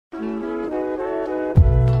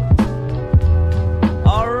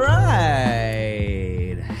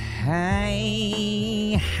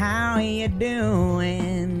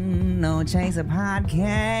doing? No Chaser Podcast.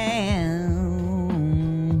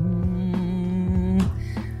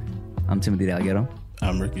 I'm Timothy Delgado.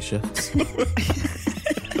 I'm Ricky Sheffield.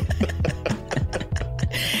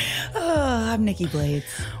 I'm Nikki Blades.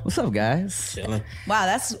 What's up, guys? Chilling. Wow,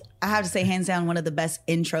 that's, I have to say, hands down, one of the best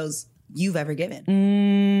intros you've ever given.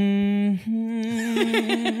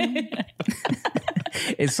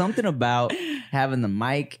 It's something about having the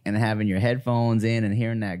mic and having your headphones in and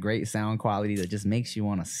hearing that great sound quality that just makes you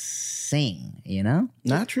want to sing, you know?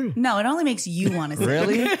 Not true. No, it only makes you want to sing.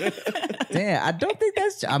 Really? Damn, I don't think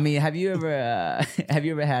that's. I mean, have you ever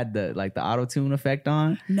had the auto-tune effect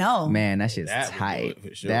on? No. Man, that shit's That would do tight. it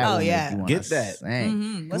for sure. That Oh, would make yeah. you wanna Get that.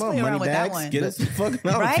 sing. Let's Come play on, around with that Moneybags. one. Get us some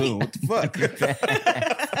fucking auto-tune. What the fuck?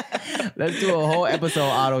 Let's do a whole episode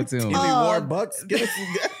auto-tune. Give me more bucks. Get us some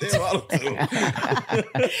goddamn auto-tune.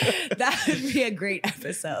 That would be a great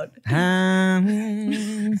episode.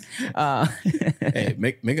 Hey,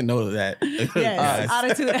 make a note of that. Yes,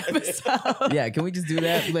 auto-tune episode. Yeah, can we just do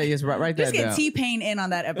that? Just write that Just get down. T-Pain in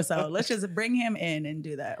on that episode. Let's just bring him in and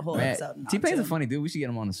do that whole Man, episode. in T-Pain's a auto-tune. funny dude. We should get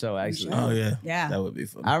him on the show, actually. Oh, yeah. Yeah. That would be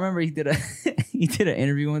fun. I remember he did an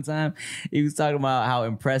interview one time. He was talking about how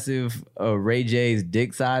impressive Ray J's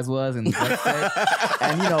dick size was in the sex tape.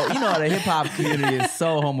 And you know the hip hop community is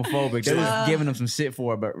so homophobic. They was giving him some shit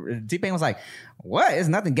for it, but T-Pain was like, "What? There's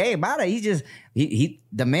nothing gay about it. He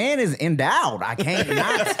the man is endowed. I can't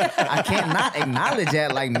not acknowledge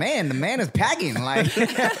that. Like, man, the man is packing. Like,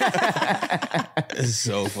 It's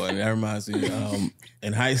so funny. That reminds me,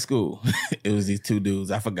 in high school, it was these two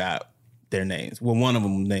dudes. I forgot their names. Well, one of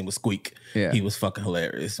them name was Squeak. Yeah. He was fucking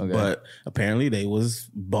hilarious. Okay. But apparently they was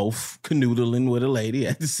both canoodling with a lady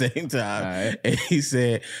at the same time. All right. And he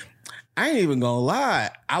said, I ain't even gonna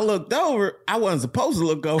lie. I looked over. I wasn't supposed to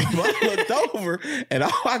look over, but I looked over, and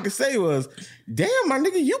all I could say was, damn, my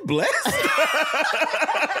nigga, you blessed.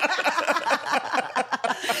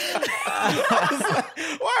 I was like,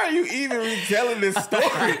 why are you even retelling this story?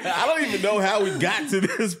 I don't even know how we got to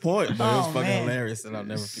this point, but it was fucking hilarious, and I'll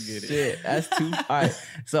never forget it. shit, that's too. All right,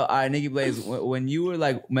 so Nikki Blaze, when you were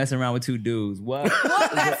like messing around with two dudes, what? Well,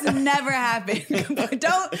 that's never happened.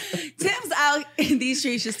 Don't. Tim's out in these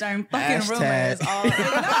streets just starting fucking Hashtag. rumors. All, no,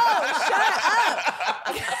 shut up.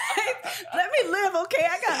 Let me live, okay?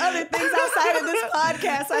 I got other things outside of this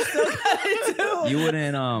podcast I still gotta do. You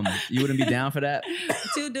wouldn't be down for that?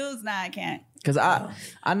 Two dudes, nah, I can't. Because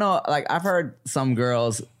I know, like, I've heard some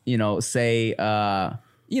girls, say,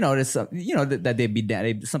 there's some, that they'd be down.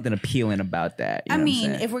 There's something appealing about that. You know I what I'm mean,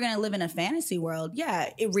 saying? if we're gonna live in a fantasy world, yeah.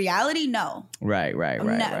 In reality, no. Right.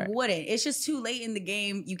 Wouldn't. It's just too late in the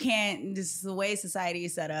game. You can't. This is the way society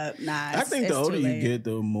is set up. Nah. I think the it's older too you late. get,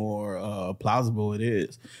 the more plausible it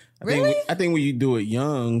is. Really? I think when you do it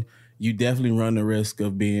young, you definitely run the risk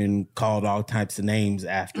of being called all types of names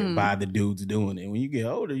after by the dudes doing it. When you get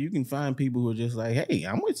older, you can find people who are just like, hey,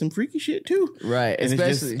 I'm with some freaky shit too. Right. And it's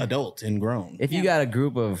Especially just adults and grown. if you got a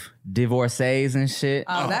group of divorcees and shit,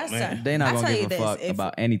 Oh, that's man. they're not I'll gonna tell give you a this, fuck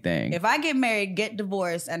about anything. If I get married, get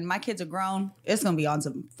divorced, and my kids are grown, it's gonna be on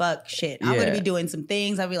some fuck shit. I'm Yeah. gonna be doing some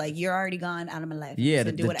things. I'll be like, "You're already gone out of my life." I'm Yeah, just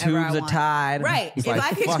gonna the do whatever I tubes are want. tied. Right. It's if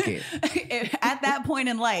like, I could, fuck it. At that point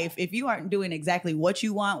in life, if you aren't doing exactly what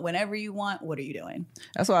you want, whenever you want, what are you doing?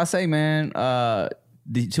 That's what I say, man.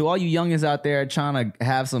 To all you youngins out there trying to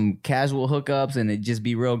have some casual hookups and it just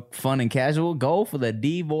be real fun and casual, go for the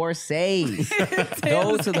divorcees.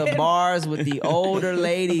 Go to the bars with the older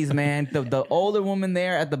ladies, man. The older woman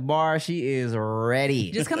there at the bar, she is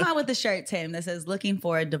ready. Just come out with a shirt, Tim, that says "Looking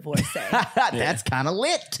for a divorcee." That's kind of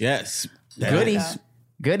lit. Yes. Goodies.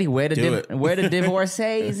 Goody, where the Do it.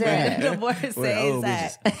 divorcees at? Divorcees old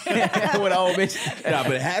at. With old bitch. No,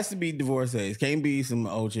 but it has to be divorcees. Can't be some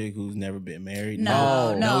old chick who's never been married.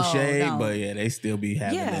 No, no shade, no. but yeah, they still be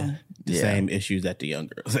having Yeah. the same issues that the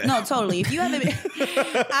young girls have. No, totally. If you haven't,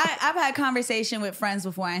 I've had conversation with friends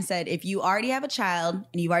before and said, if you already have a child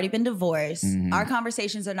and you've already been divorced, our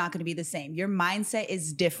conversations are not going to be the same. Your mindset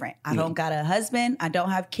is different. I don't got a husband. I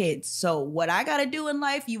don't have kids. So what I got to do in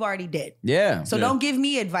life, you've already did. Yeah. So don't give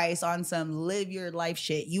me advice on some live your life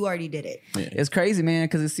shit. You already did it. It's crazy, man,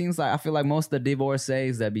 because it seems like I feel like most of the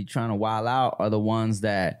divorcees that be trying to wild out are the ones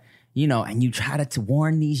that, and you try to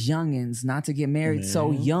warn these youngins not to get married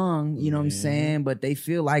so young, you know what I'm saying? But they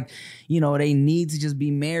feel like, they need to just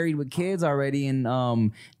be married with kids already. And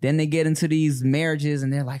then they get into these marriages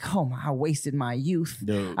and they're like, oh, I wasted my youth.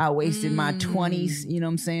 Dude. I wasted my 20s. You know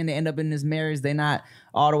what I'm saying? They end up in this marriage they're not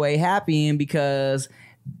all the way happy in because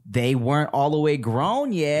they weren't all the way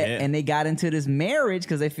grown yet and they got into this marriage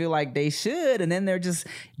because they feel like they should, and then they're just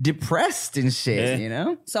depressed and shit,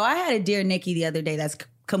 So I had a Dear Nikki the other day that's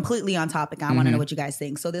completely on topic. I want to know what you guys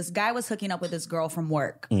think. So this guy was hooking up with this girl from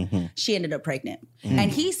work. She ended up pregnant. And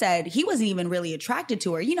he said he wasn't even really attracted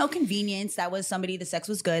to her. You know, convenience. That was somebody, the sex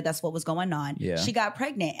was good. That's what was going on. Yeah. She got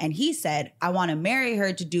pregnant. And he said, I want to marry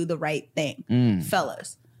her to do the right thing.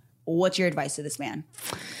 Fellas, what's your advice to this man?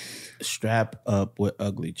 Strap up with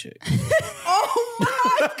ugly chicks. Oh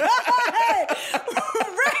my God!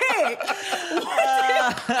 Rick!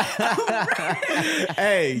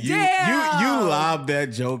 Hey, you lobbed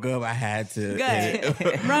that joke up. I had to.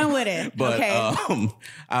 Good. Run with it. But okay.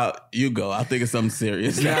 You go. I'll think of something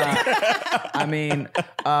serious. I mean,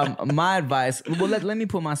 my advice. Well, let me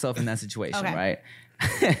put myself in that situation, right?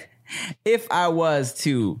 If I was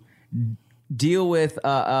to deal with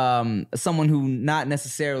someone who not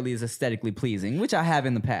necessarily is aesthetically pleasing, which I have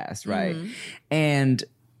in the past, right?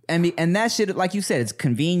 And that shit, like you said, it's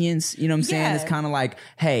convenience. You know what I'm saying? It's kind of like,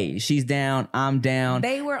 hey, she's down, I'm down.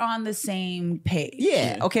 They were on the same page.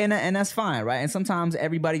 Yeah. Okay. And that's fine, right? And sometimes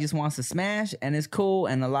everybody just wants to smash, and it's cool.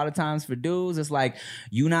 And a lot of times for dudes, it's like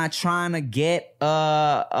you not trying to get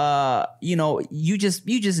you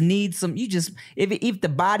just need some. You just if the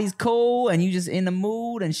body's cool and you just in the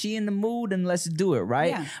mood and she in the mood, then let's do it, right?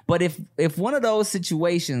 Yeah. But if one of those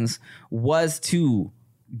situations was to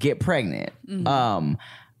get pregnant,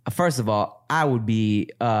 first of all, I would be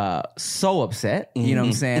so upset. You know what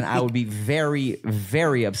I'm saying? I would be very,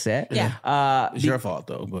 very upset. Yeah. It's your fault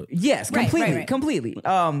though. But yes, completely, right. completely.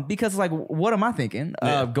 Because like, what am I thinking?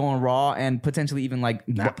 Going raw and potentially even like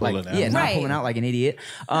Not pulling out. Yeah, not pulling out like an idiot.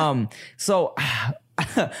 So,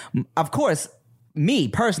 of course, me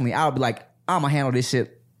personally, I would be like, I'm gonna handle this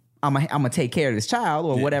shit. I'm gonna take care of this child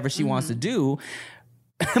or whatever she wants to do.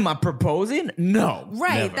 Am I proposing? No.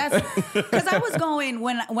 Right. Never. That's because I was going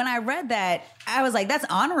when I read that, I was like, that's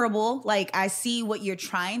honorable. Like, I see what you're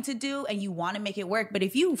trying to do and you want to make it work. But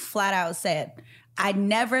if you flat out said, I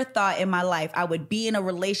never thought in my life I would be in a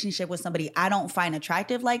relationship with somebody I don't find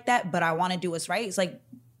attractive like that, but I want to do what's right. It's like,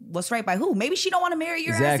 what's right by who? Maybe she don't want to marry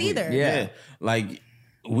your ass either. Yeah. Like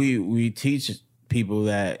we teach people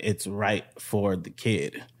that it's right for the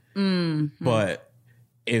kid. But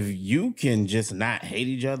if you can just not hate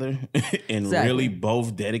each other and really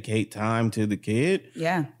both dedicate time to the kid,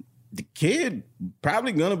 the kid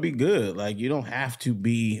probably gonna be good. Like, you don't have to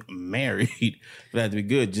be married for that to be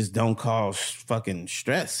good. Just don't cause fucking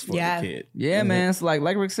stress for the kid. Yeah, man. It's like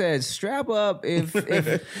Rick said, strap up if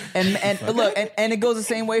and look, and it goes the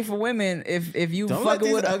same way for women. If you Don't let fucking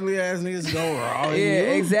these with ugly ass niggas go wrong.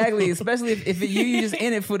 yeah, exactly. Especially if you just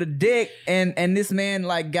in it for the dick, and this man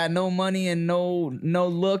like got no money and no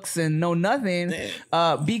looks and no nothing.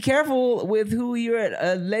 Be careful with who you're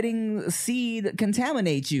letting seed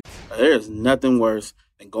contaminate you. There's nothing worse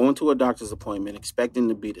than going to a doctor's appointment expecting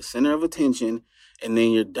to be the center of attention, and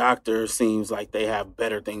then your doctor seems like they have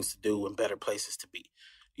better things to do and better places to be.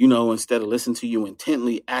 You know, instead of listening to you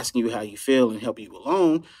intently, asking you how you feel and help you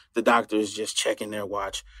along, the doctor is just checking their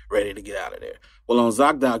watch, ready to get out of there. Well, on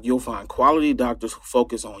ZocDoc, you'll find quality doctors who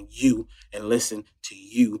focus on you and listen to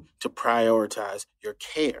you to prioritize your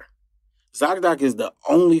care. ZocDoc is the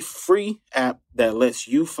only free app that lets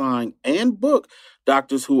you find and book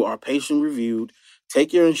doctors who are patient-reviewed,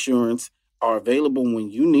 take your insurance, are available when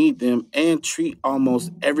you need them, and treat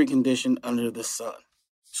almost every condition under the sun.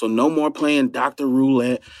 So no more playing doctor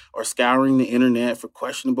roulette or scouring the internet for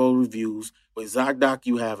questionable reviews. With ZocDoc,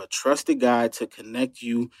 you have a trusted guide to connect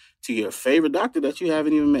you to your favorite doctor that you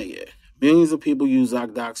haven't even met yet. Millions of people use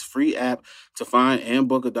ZocDoc's free app to find and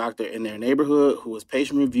book a doctor in their neighborhood who is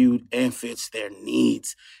patient-reviewed and fits their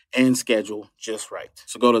needs and schedule just right.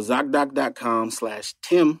 So go to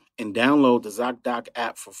ZocDoc.com/Tim and download the ZocDoc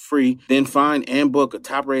app for free. Then find and book a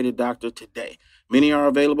top-rated doctor today. Many are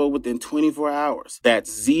available within 24 hours.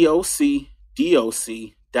 That's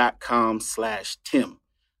ZocDoc.com/Tim.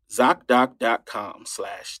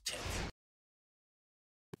 ZocDoc.com/Tim.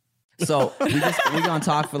 So we're gonna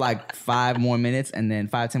talk for like 5 more minutes, and then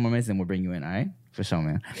 5-10 more minutes, and we'll bring you in. All right, for sure,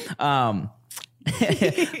 man.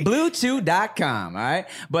 Bluechew.com. All right,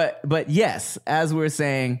 but yes, as we're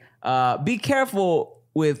saying, be careful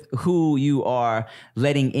with who you are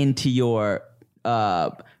letting into your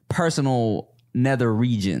personal nether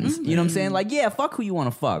regions. You know what I'm saying? Like, yeah, fuck who you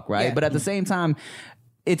want to fuck, right? Yeah. But at the same time,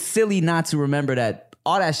 it's silly not to remember that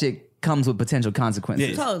all that shit comes with potential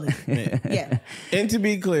consequences. Totally. Yeah. And to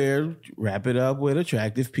be clear, wrap it up with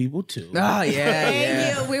attractive people too. Oh yeah,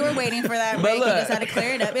 Thank you. We were waiting for that. Rick. You just had to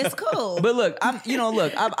clear it up. It's cool. But look, I've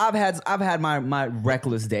had my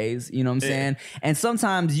reckless days. You know what I'm saying? And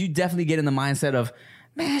sometimes you definitely get in the mindset of,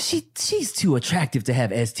 man, she's too attractive to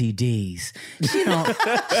have STDs. She don't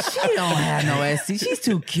have no STDs. She's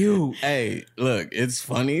too cute. Hey, look, it's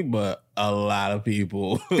funny, but a lot of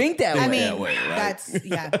people think that way. I mean, that way, right? that's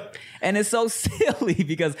And it's so silly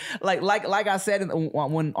because like I said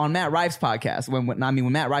when on Matt Rife's podcast,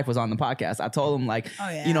 when Matt Rife was on the podcast, I told him like,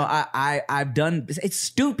 you know, I've done, it's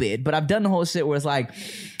stupid, but I've done the whole shit where it's like,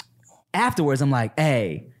 afterwards I'm like,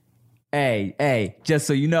 hey, just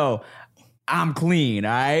so you know, I'm clean,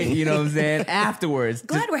 all right? You know what I'm saying? Afterwards.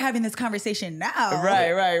 Glad we're having this conversation now.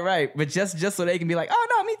 Right. But just so they can be like, oh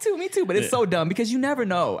no, me too. But it's so dumb because you never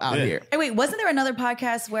know out here. Hey, wait, wasn't there another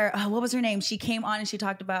podcast where, what was her name? She came on and she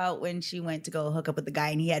talked about when she went to go hook up with the guy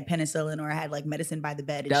and he had penicillin or had like medicine by the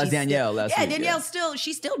bed. And that was Danielle last week. Danielle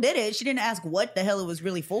she still did it. She didn't ask what the hell it was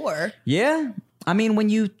really for. Yeah. I mean, when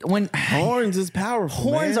horns is powerful.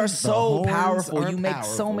 Horns man. are so powerful. You make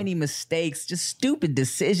powerful. so many mistakes, just stupid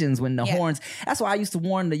decisions when the horns. That's why I used to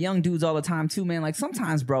warn the young dudes all the time too, man. Like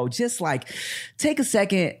sometimes, bro, just like take a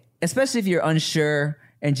second, especially if you're unsure,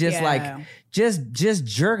 and just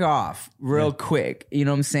jerk off real quick. You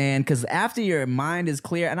know what I'm saying? Because after your mind is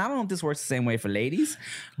clear, and I don't know if this works the same way for ladies,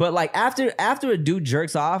 but like after a dude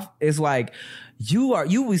jerks off, it's like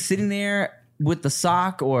you was sitting there with the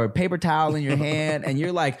sock or paper towel in your hand, and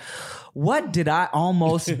you're like, what did I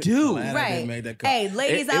almost do? Right. Hey,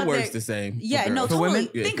 ladies out there. It works the same. Yeah, no, for totally.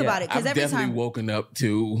 women? Think about it. Because I've every definitely time. woken up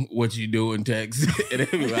to what you do in text. And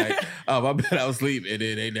it be like, I bet I was asleep. And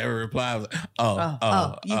then they never reply. I was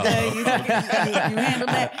like, you handled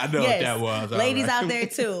that. I know what that was. Ladies out there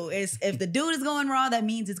too. If the dude is going raw, that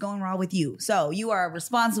means it's going raw with you. So you are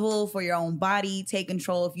responsible for your own body. Take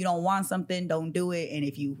control. If you don't want something, don't do it. And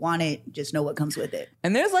if you want it, just know what comes with it.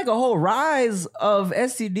 And there's like a whole rise of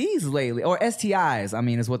STDs lately, or STIs, I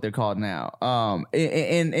mean, is what they're called now.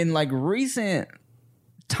 In like recent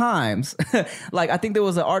times, like I think there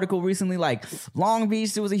was an article recently, like Long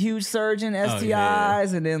Beach, there was a huge surge in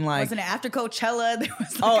STIs, and then like wasn't it after Coachella? There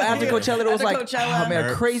was like after Coachella, there was like Coachella. oh man,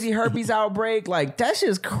 a crazy herpes outbreak. Like that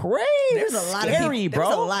shit's crazy. There's a lot scary, of people, bro.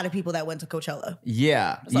 There's a lot of people that went to Coachella.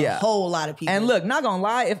 Yeah, A whole lot of people. And look, not gonna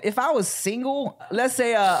lie, if I was single, let's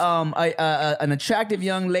say an attractive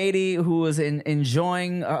young lady who was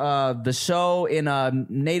enjoying the show in a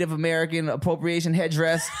Native American appropriation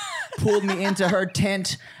headdress pulled me into her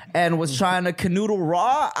tent and was trying to canoodle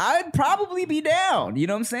raw, I'd probably be down. You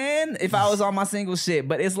know what I'm saying? If I was on my single shit.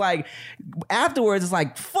 But it's like, afterwards, it's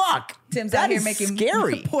like, fuck. Tim's that out here is making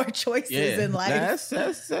scary. poor choices in life. That's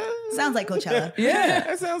sounds like Coachella. Yeah.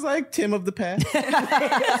 That sounds like Tim of the past. Like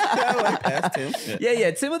past Tim.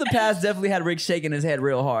 Yeah. Tim of the past definitely had Rick shaking his head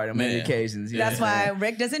real hard on many occasions. That's why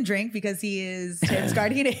Rick doesn't drink, because he is Tim's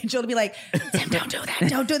guardian angel to be like, Tim, don't do that.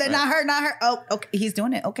 Don't do that. Not her. Oh, okay. He's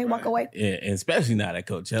doing it. Okay, walk away. Yeah, and especially not at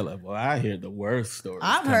Coachella. Boy, I hear the worst stories.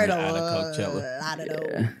 I've heard a out of Coachella. lot of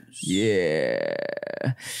those. Yeah.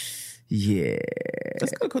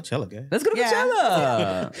 Let's go to Coachella, guys. Let's go to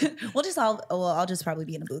Coachella. I'll just probably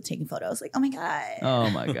be in a booth taking photos. Like, oh my God. Oh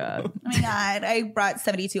my God. I brought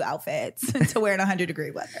 72 outfits to wear in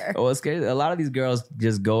 100-degree weather. Oh, it's scary. A lot of these girls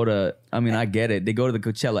just go to, I mean, I get it. They go to the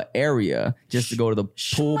Coachella area just to go to the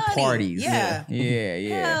pool parties. Yeah.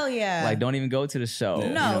 Hell yeah. Like, don't even go to the show. Yeah.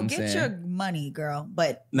 You know what I'm get saying? your money, girl.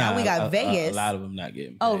 But now we got Vegas. A lot of them not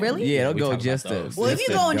getting paid. Oh, really? Yeah, they'll We go talk just about to. those. Well, if just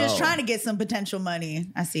you to go and just go. trying to get some potential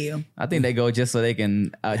money, I see you. I think they go just so they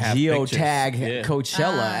can Have geotag pictures.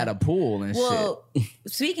 Coachella at a pool and shit. Well,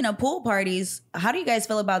 speaking of pool parties, how do you guys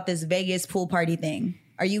feel about this Vegas pool party thing?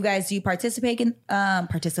 Do you participate in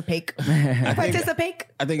participate? I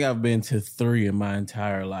think I've been to 3 in my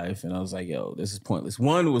entire life, and I was like, yo, this is pointless.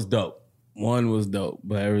 One was dope,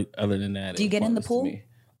 but other than that, Do you get in the pool?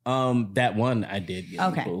 That one I did get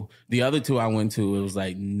in the pool. The other 2 I went to, it was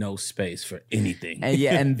like no space for anything.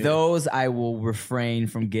 And those I will refrain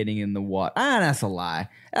from getting in the water. That's a lie.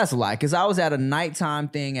 Because I was at a nighttime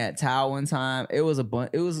thing at Tao one time. It was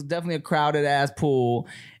definitely a crowded ass pool,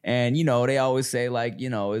 and you know they always say like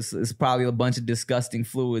it's probably a bunch of disgusting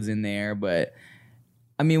fluids in there, but.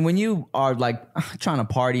 I mean, when you are like trying to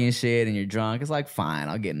party and shit and you're drunk, it's like, fine,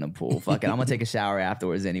 I'll get in the pool. Fuck it. I'm going to take a shower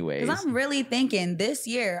afterwards anyways. Because I'm really thinking this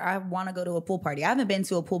year I want to go to a pool party. I haven't been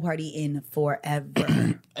to a pool party in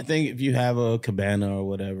forever. I think if you have a cabana or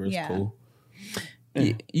whatever, it's cool.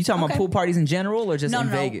 You talking about pool parties in general or just in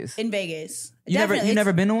Vegas? In Vegas. You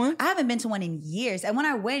never been to one? I haven't been to one in years. And when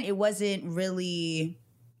I went, it wasn't really...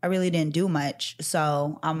 I really didn't do much,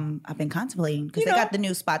 so I've been contemplating because they got the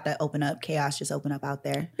new spot that opened up. Chaos just opened up out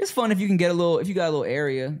there. It's fun if you got a little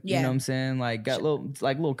area. You know what I'm saying? Like got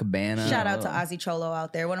little cabana. Shout out to Ozzy Cholo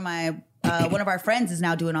out there, one of my one of our friends is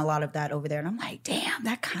now doing a lot of that over there. And I'm like, damn,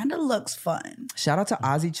 that kind of looks fun. Shout out to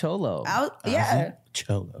Ozzy Cholo. Yeah.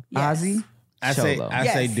 Cholo. Yes. Ozzy I Cholo.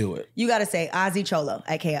 say do it. You got to say Ozzy Cholo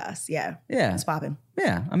at Chaos. Yeah. Yeah. It's popping.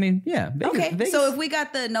 Yeah, I mean, yeah. Vegas, Okay. Vegas, So if we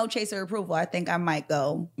got the no chaser approval, I think I might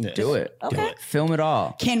go. Yes. do it. Okay. Film it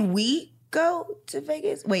all. Can we go to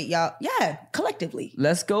Vegas? Wait, y'all. Yeah, collectively.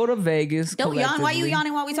 Let's go to Vegas. Don't yawn. Why you collectively.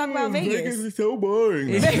 yawning while we talk about Vegas? is so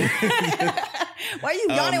boring. Why you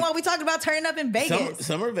yawning while we talking about turning up in Vegas?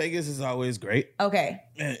 Summer Vegas is always great. Okay.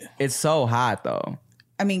 It's so hot though.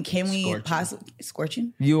 I mean, can we Scorching. possibly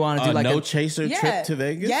scorching? You want to do like no a, chaser trip to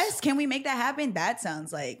Vegas? Yes. Can we make that happen? That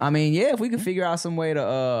sounds like. I mean, yeah, if we could figure out some way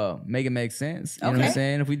to make it make sense. You know what I'm Okay.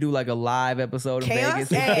 saying? If we do like a live episode of Chaos? Vegas.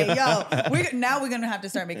 Hey, yo, now we're gonna have to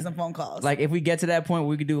start making some phone calls. Like if we get to that point,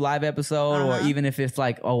 we could do live episode, or even if it's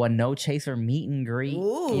like, a no chaser meet and greet. You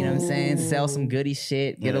know what I'm saying? Sell some goody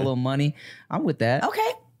shit, get a little money. I'm with that.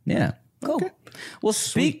 okay, Yeah. cool. Well,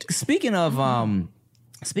 speaking of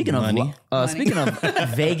Money. speaking of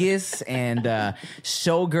Vegas and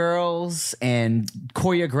showgirls and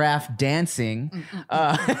choreographed dancing,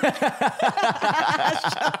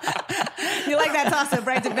 You like that toss up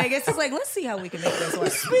right to Vegas? It's like, let's see how we can make this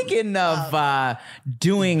work. speaking of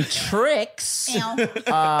doing tricks,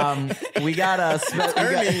 Ow. we got a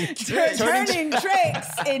Turning tricks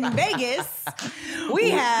in Vegas. We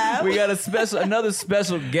have. we got another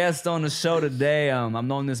special guest on the show today. I've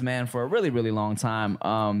known this man for a really, really long time.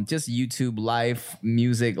 Just YouTube life,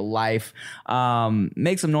 music life.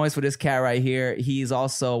 Make some noise for this cat right here. He's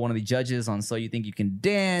also one of the judges on So You Think You Can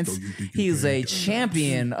Dance. He's a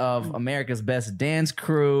champion of America's Best Dance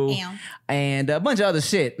Crew Ew. and a bunch of other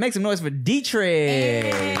shit. Make some noise for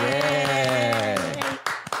D-Trix. Yeah.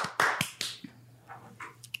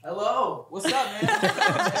 Hello, what's up,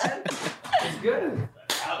 man? It's good.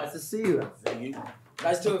 Nice to see you.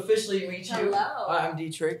 Nice to officially meet you. Hello. Hi, I'm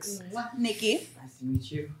D-Trix. Nikki. Nice to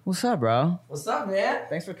meet you. What's up, bro? What's up, man?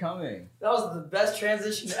 Thanks for coming. That was the best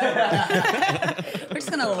transition ever. We're just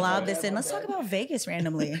gonna lob this in. Let's talk about Vegas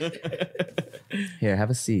randomly. Here, have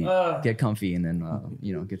a seat. Get comfy and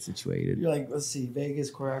then, get situated. You're like, let's see, Vegas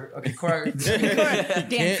choreography. Okay, choreography.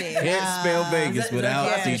 Dancing. Can't spell Vegas without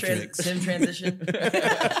yeah. D-Trix. Sim transition.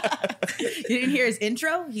 You didn't hear his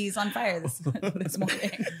intro? He's on fire this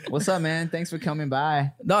morning. What's up, man? Thanks for coming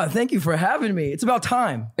by. No, thank you for having me. It's about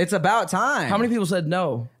time. It's about time. How many people said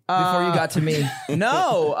no before you got to me?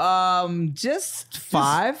 No, just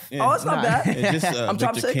 5. Yeah. Oh, it's not bad. And just, I'm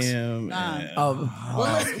top Victor 6. Kim,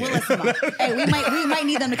 We'll listen up. Hey, we might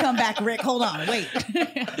need them to come back, Rick. Hold on, wait.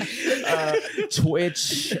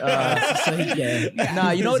 Twitch. Yeah.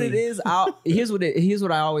 Nah, you know what it is? Here's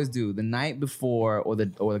what I always do. The night before or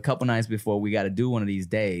the couple nights before we got to do one of these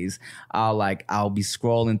days, I'll be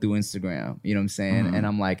scrolling through Instagram, you know what I'm saying? And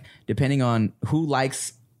I'm like, depending on who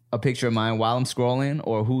likes a picture of mine while I'm scrolling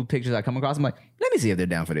or who pictures I come across, I'm like, let me see if they're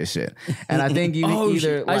down for this shit. And I think you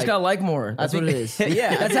either I just gotta like more. That's what it is.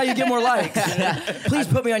 Yeah. That's how you get more likes. Please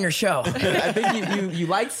put me on your show. I think you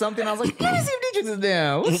liked something. I was like, let me see if D-Trix is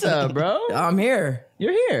down. What's up, bro? I'm here.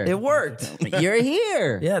 You're here. It worked. You're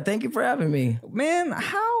here. Yeah, thank you for having me. Man,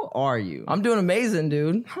 how are you? I'm doing amazing,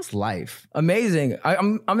 dude. How's life? Amazing.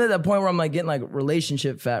 I'm at that point where I'm like getting like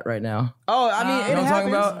relationship fat right now. Oh, I mean, You know it what I'm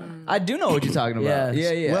talking happens. about? I do know what you're talking about.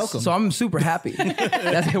 Yeah. Welcome. So I'm super happy.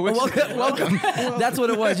 That's Welcome. That's what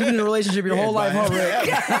it was. You've been in a relationship your whole life, huh, Rick?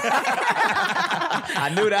 I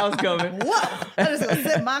knew that was coming. Whoa! I'm just gonna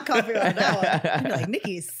sip my coffee on that one. I'd be like,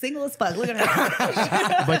 Nikki is single as fuck. Look at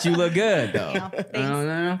her. But you look good though. Yeah, thanks.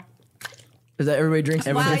 No. Is that everybody drinks?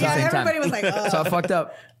 Everybody Wow, drinks at the yeah, same time. everybody was like, So I fucked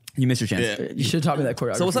up. You missed your chance. Yeah. You should have taught me that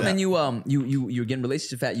choreography. So what's up, man? You're getting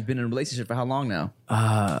relationship fat. You've been in a relationship for how long now?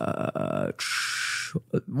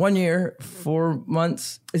 1 year, 4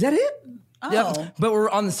 months. Is that it? oh. Yeah, but we're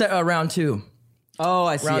on the set round 2. Oh,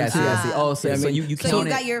 I see. Round I see. two. I see. Oh, so, Yeah, I so mean- you So count you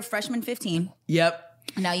got it. your freshman 15. Yep.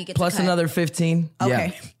 And now you get Plus to cut. another 15.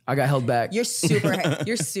 Okay. Yeah. I got held back. You're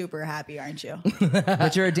super happy, aren't you?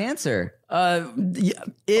 But you're a dancer. Yeah,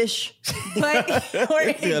 ish. But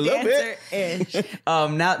you're a little bit. dancer-ish. Now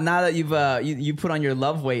that you've you put on your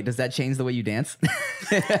love weight, does that change the way you dance?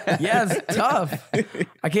 Yeah, it's tough.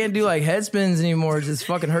 I can't do like head spins anymore. It just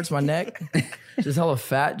fucking hurts my neck. Just hella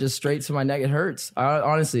fat, just straight to my neck. It hurts.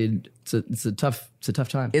 Honestly, it's a tough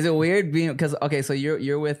time. Is it weird being because so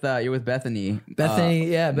you're with Bethany Bethany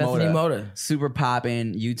Moda. super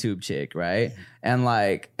poppin' YouTube chick, right? And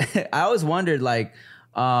like I always wondered like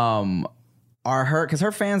are her because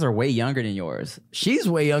her fans are way younger than yours. She's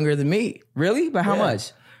way younger than me. Really? By how Yeah.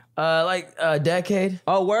 much? Like a decade.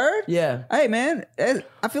 Oh, word? Yeah. Hey, man,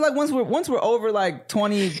 I feel like once we're over like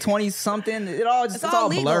 20 something, it's all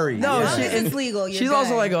legal. blurry. No, As long she- as it's legal. You're She's good.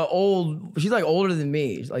 also like she's like older than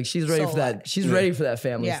me. Like she's ready So for that. what? She's ready for that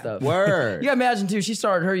family Yeah. stuff. Word. You gotta imagine too, she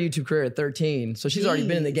started her YouTube career at 13. So she's already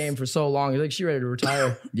been in the Jeez. game for so long. Like she's ready to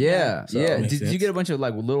retire. Yeah, So, yeah. makes Did you sense. get a bunch of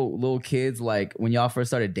like little kids like when y'all first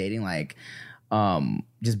started dating, like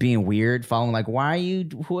just being weird, following like, why are you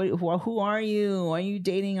who are you? Why are you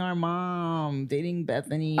dating our mom? Dating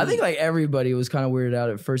Bethany? I think like everybody was kind of weirded out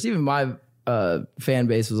at first. Even my fan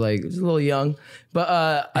base was like, just a little young.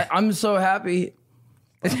 But I'm so happy.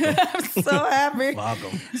 I'm so happy.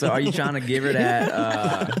 so. Are you trying to give her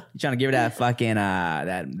that? You trying to give her that fucking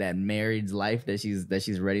that married life that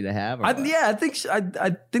she's ready to have? Or what? I think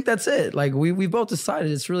I think that's it. Like we both decided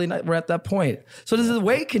it's really not. We're at that point. So does the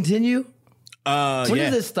wait continue? When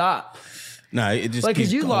does it stop? Nah, it just Like, 'cause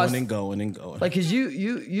keeps you going lost- and going and going. Like, cause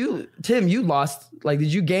you Tim, you lost. Like,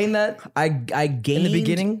 did you gain that? I gained in the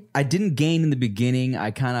beginning. I didn't gain in the beginning.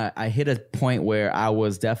 I hit a point where I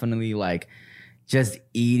was definitely like just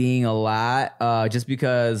eating a lot, just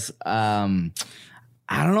because I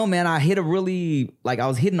don't know, man. I hit a really I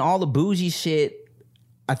was hitting all the bougie shit.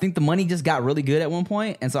 I think the money just got really good at one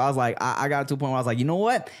point, and so I was like, I got to a point where I was like, you know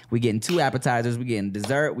what? We getting 2 appetizers, we getting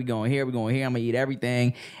dessert, we going here. I'm gonna eat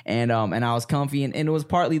everything, and I was comfy, and it was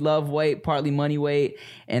partly love weight, partly money weight,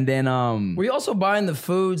 and then Were you also buying the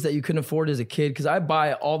foods that you couldn't afford as a kid? Because I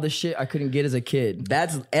buy all the shit I couldn't get as a kid,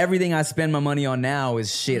 that's everything I spend my money on now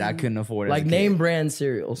is shit I couldn't afford. As like a kid. name brand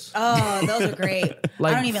cereals. Oh, those are great.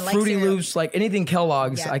 Like I don't even like Fruity cereal. Loops, like anything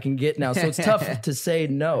Kellogg's Yeah. I can get now. So it's tough to say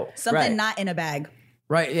no. Something Right. not in a bag.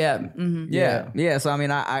 Right, yeah. Yeah. So I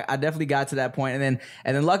mean, I definitely got to that point, and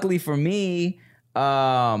then luckily for me,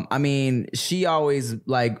 I mean, she always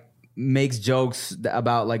like makes jokes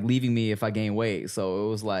about like leaving me if I gain weight. So it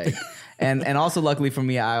was like, and also luckily for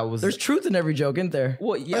me, I was There's truth in every joke, isn't there?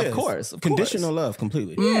 well, yeah, of course, Conditional love,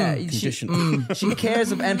 completely. Yeah, Conditional. she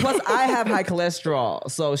cares, and plus I have high cholesterol,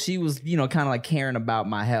 so she was, kind of like caring about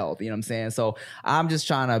my health. You know what I'm saying? So I'm just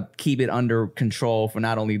trying to keep it under control for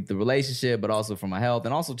not only the relationship, but also for my health,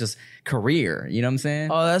 and also just career. You know what I'm saying?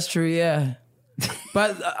 Oh, that's true, yeah.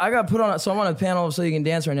 But I got put on, so I'm on a panel of So You Can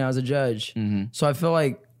Dance right now as a judge. So I feel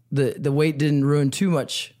like the weight didn't ruin too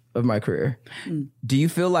much of my career. Do you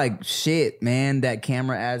feel like shit, man? That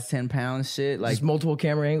camera adds 10 pounds. Shit, like Just multiple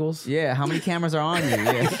camera angles. yeah. How many cameras are on you?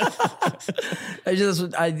 Yeah.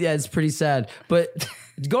 Yeah, it's pretty sad. But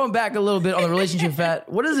going back a little bit on the relationship fat,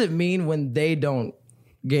 what does it mean when they don't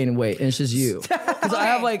gain weight and it's just you? Because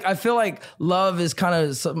I feel like love is kind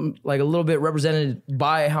of something like a little bit represented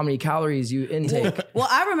by how many calories you intake. Well,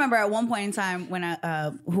 I remember at one point in time when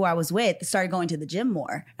who I was with started going to the gym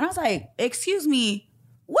more. And I was like, excuse me,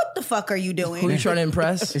 what the fuck are you doing? Who are you trying to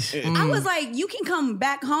impress? I was like, you can come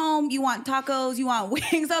back home. You want tacos, you want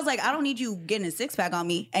wings. I was like, I don't need you getting a 6-pack on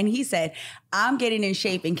me. And he said, I'm getting in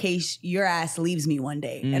shape in case your ass leaves me one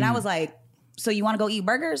day. And I was like, so you want to go eat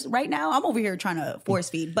burgers right now? I'm over here trying to force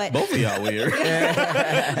feed. But Both of y'all weird.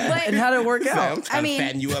 And how did it work I'm out? trying I mean- to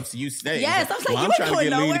fatten you up so you stay. Yes, I was like, well, you I'm ain't trying to going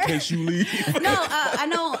get lean in nowhere. case you leave.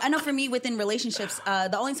 no, I know for me within relationships,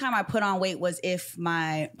 the only time I put on weight was if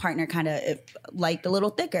my partner kind of liked a little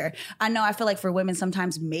thicker. I feel like for women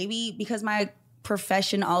sometimes maybe because my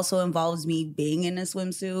profession also involves me being in a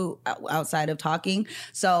swimsuit outside of talking.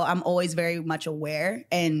 So I'm always very much aware,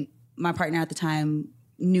 and my partner at the time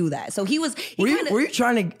knew that. So Were you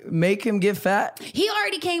trying to make him get fat? he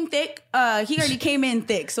already came thick. He already came in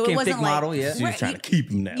thick. So Came it wasn't thick like model, yeah. She was trying to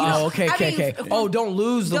keep him now. Oh, okay. I mean, Oh, don't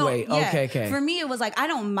lose the Don't- weight. yeah. Okay. For me, it was like, I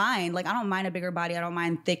don't mind. Like, I don't mind a bigger body. I don't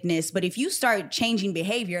mind thickness. But if you start changing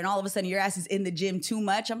behavior and all of a sudden your ass is in the gym too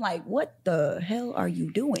much, I'm like, what the hell are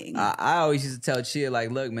you doing? I always used to tell Chia,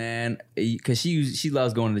 like, look, man, because she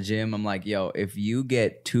loves going to the gym. I'm like, yo, if you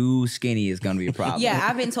get too skinny, it's gonna be a problem. yeah,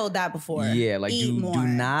 I've been told that before. Yeah, like Eat more.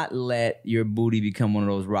 do not let your booty become one of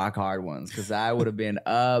those rock hard ones, because I would have been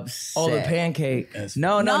upset. Oh, the pancake.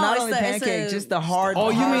 No, No, not it's only it's pancake, a- just the hard. Oh,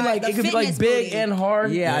 you hard- mean like the it could be like fitness big booty. and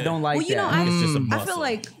hard? Yeah, I don't like Well, you know, that. It's just a I muscle. feel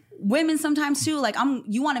like women sometimes too, like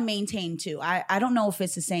you want to maintain too. I don't know if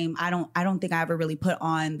it's the same. I don't think I ever really put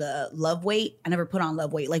on the love weight. I never put on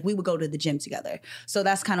love weight. Like we would go to the gym together. So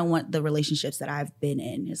that's kind of what the relationships that I've been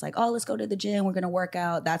in. It's like, oh, let's go to the gym. We're going to work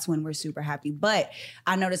out. That's when we're super happy. But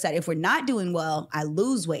I noticed that if we're not doing well, I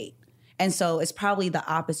lose weight. And so it's probably the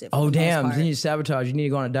opposite. For Oh, the damn. most Then part. you sabotage. You need to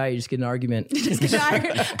go on a diet. You just get in an argument.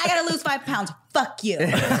 I gotta lose 5 pounds. Fuck you.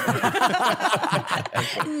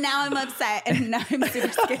 Now I'm upset and now I'm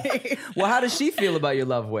super scared. Well, how does she feel about your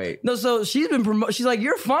love weight? No, so she's been she's like,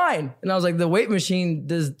 you're fine. And I was like, the weight machine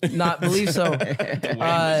does not believe so.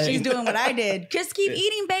 She's doing what I did. Just keep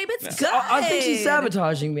eating, babe. It's good. I think she's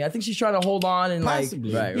sabotaging me. I think she's trying to hold on and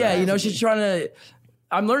Possibly. like, Right, you know, she's trying to.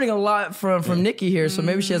 I'm learning a lot from Nikki here, so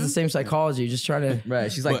maybe she has the same psychology. Just trying to.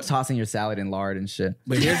 Right. She's like tossing your salad in lard and shit.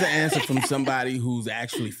 But here's an answer from somebody who's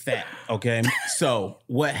actually fat, okay? So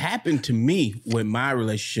what happened to me with my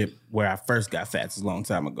relationship where I first got fat a long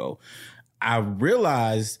time ago, I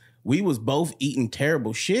realized we was both eating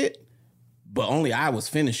terrible shit, but only I was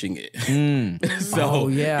finishing it. So, Oh,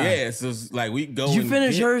 yeah. so it's like we go Did you and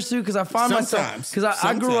finish get- hers too? Because I find myself Sometimes. because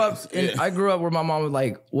I grew up Sometimes, yeah. I grew up where my mom would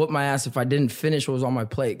like whoop my ass if I didn't finish what was on my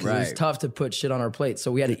plate because it was Right. tough to put shit on her plate.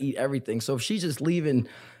 So we had to eat everything. So if she's just leaving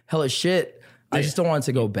hella shit, I just don't want it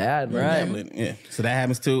to go bad, right? Yeah. So that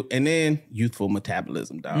happens too. And then youthful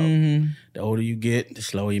metabolism, dog. The older you get, the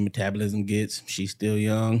slower your metabolism gets. She's still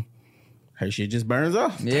young. Her shit just burns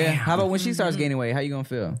off. Yeah. How about when she starts gaining weight? How you gonna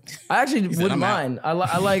feel? I actually wouldn't "I'm out." mind. I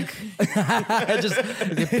like just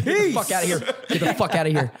get the fuck out of here. Get the fuck out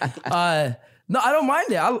of here. No, I don't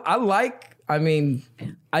mind it. I like. I mean,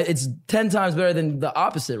 it's 10 times better than the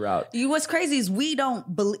opposite route. What's crazy is we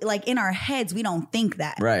don't believe, like in our heads, we don't think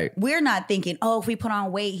that. Right. We're not thinking, oh, if we put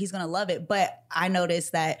on weight, he's gonna love it. But I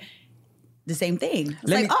noticed that the same thing.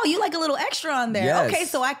 It's like, oh, you like a little extra on there. Yes. Okay,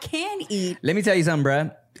 so I can eat. Let me tell you something,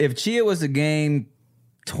 bruh. If Chia was to gain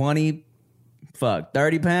 30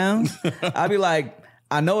 pounds, I'd be like,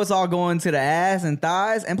 I know it's all going to the ass and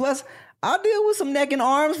thighs. And plus, I'll deal with some neck and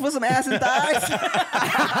arms for some ass and thighs.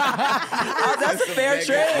 That's a fair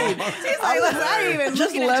trade. She's like, listen, I ain't even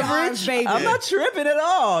Just looking at your leverage. arms, baby. I'm not tripping at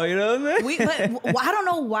all. You know what I mean? But I don't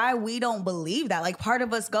know why we don't believe that. Like part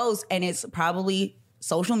of us goes, and it's probably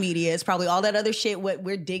social media. It's probably all that other shit. What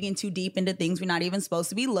we're digging too deep into things we're not even supposed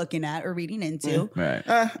to be looking at or reading into. Right.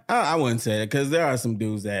 I wouldn't say that because there are some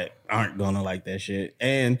dudes that aren't gonna like that shit.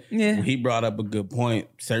 And he brought up a good point.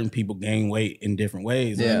 Certain people gain weight in different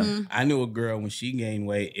ways. Yeah. I knew a girl when she gained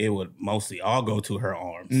weight, it would mostly all go to her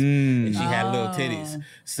arms, and she had little titties.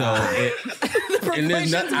 So, and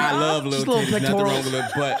there's nothing. I love little little titties. Nothing wrong pectorals. with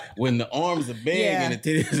it. But when the arms are big Yeah. and the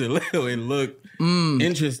titties are little, it looked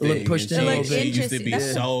interesting. It looked pushed And in a little she bit. used to Interesting. be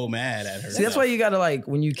That's- so mad at her. See, that's why you gotta like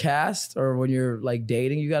when you cast or when you're like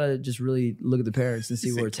dating, you gotta just really look at the parents and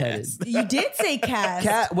see where it's headed. You did say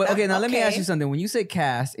cast. Okay, now let me Okay. ask you something. When you say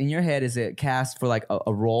cast, in your head, is it cast for like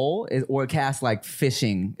a role or cast like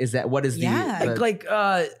fishing? Is that what is the Yeah. Like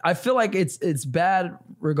I feel like it's bad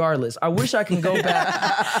regardless. I wish I can go back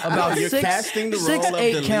about You're casting the role of the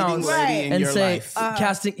 8 leading counts lady in and your say life.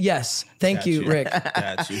 casting. Yes, thank you, Rick.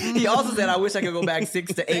 Got you. He also said, I wish I could go back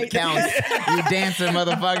 6 to 8 counts. You dancer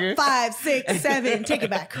motherfucker. 5, 6, 7. Take it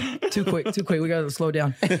back. Too quick. We gotta slow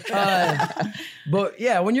down. But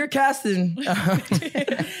yeah, when you're casting, Lead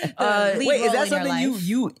Wait, is role that in your something life.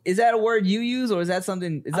 you is that a word you use or is that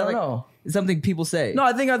something is I that don't like know. something people say? No,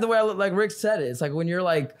 I think the way like Rick said it, it's like when you're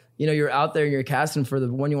like, you know, you're out there and you're casting for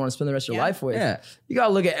the one you want to spend the rest of your Yeah. life with. Yeah. You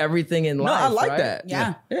gotta look at everything in No, life. I like right? that.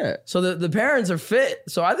 Yeah. Yeah. So the parents are fit.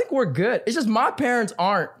 So I think we're good. It's just my parents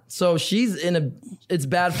aren't. So she's it's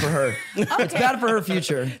bad for her. It's bad for her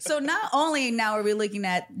future. So not only now are we looking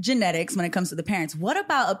at genetics when it comes to the parents, what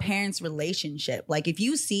about a parent's relationship? Like if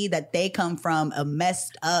you see that they come from a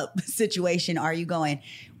messed up situation, are you going,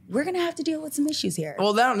 we're going to have to deal with some issues here?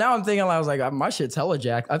 Well, now I'm thinking, I was like, my shit's hella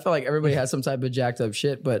jacked. I feel like everybody has some type of jacked up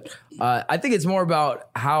shit, but I think it's more about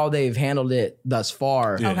how they've handled it thus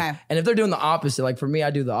far. Okay. And if they're doing the opposite, like for me,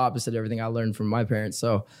 I do the opposite of everything I learned from my parents.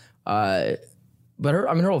 So, but her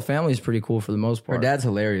whole family is pretty cool for the most part. Her dad's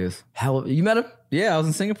hilarious. Hell, you met him? Yeah, I was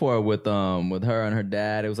in Singapore with her and her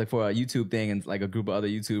dad. It was like for a YouTube thing and like a group of other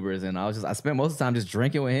YouTubers, and I spent most of the time just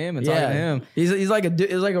drinking with him and talking to him. He's like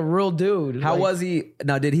a real dude. How Like, was he?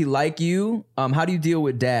 Now, did he like you? How do you deal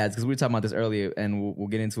with dads? Because we were talking about this earlier, and we'll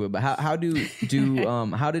get into it. But how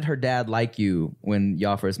did her dad like you when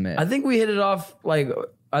y'all first met? I think we hit it off. Like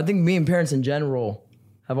I think me and parents in general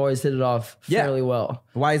have always hit it off fairly well.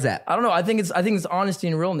 Why is that? I don't know. I think it's honesty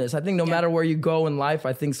and realness. I think no matter where you go in life,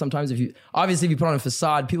 I think sometimes if you put on a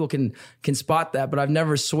facade, people can spot that. But I've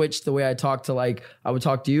never switched the way I talk to like I would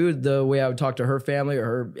talk to you, the way I would talk to her family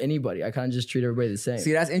or anybody. I kind of just treat everybody the same.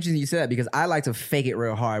 See, that's interesting you said that because I like to fake it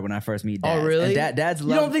real hard when I first meet dads. Oh really? And dads love.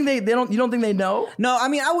 You don't think you don't think they know? No, I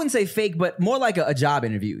mean I wouldn't say fake, but more like a job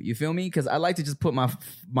interview. You feel me? Because I like to just put my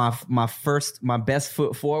best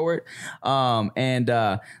foot forward.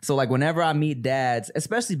 And So like whenever I meet dads,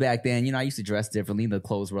 especially back then, you know, I used to dress differently. The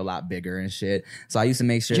clothes were a lot bigger and shit. So I used to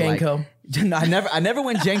make sure Jenko. like I never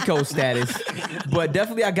went Jenko status, but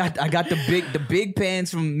definitely I got the big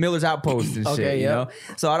pants from Miller's Outpost and shit. You know,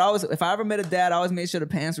 so I'd always, if I ever met a dad, I always made sure the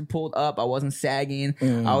pants were pulled up. I wasn't sagging.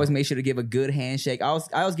 I always made sure to give a good handshake. I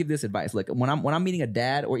always give this advice: look, when I'm meeting a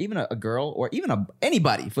dad or even a girl or even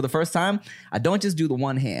anybody for the first time, I don't just do the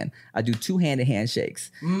one hand. I do two-handed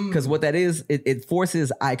handshakes because what that is, it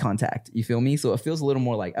forces eye contact. You feel me? So it feels a little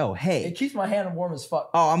more like, oh hey, It keeps my hand warm as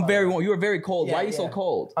fuck. oh I'm very warm. You are very cold. Why are you so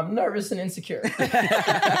cold? I'm nervous and insecure.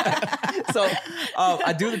 So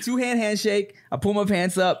I do the two-hand handshake. I pull my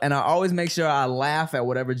pants up, and I always make sure I laugh at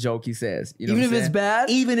whatever joke he says. You know Even what I'm if it's saying? bad?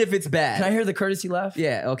 Even if it's bad. Can I hear the courtesy laugh?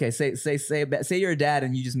 Yeah. Okay. Say you're a dad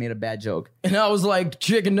and you just made a bad joke. And I was like,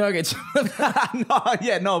 chicken nuggets.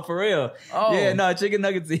 No, for real. Oh. Yeah, no, chicken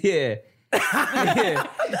nuggets. Yeah. Yeah,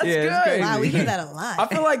 it's good. crazy. Wow, we hear that a lot. I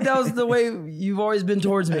feel like that was the way you've always been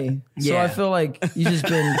towards me. So Yeah. I feel like you just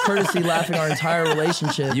been courtesy laughing our entire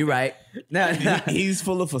relationship. You're right. Nah. He's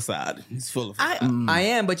full of facade. He's full of facade. I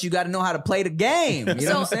am, but you got to know how to play the game. You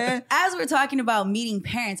know what I'm saying? As we're talking about meeting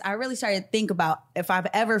parents, I really started to think about if I've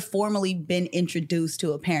ever formally been introduced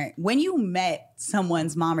to a parent. When you met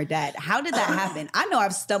someone's mom or dad, how did that happen? I know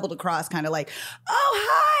I've stumbled across kind of like, oh,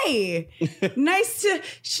 hi. Nice to,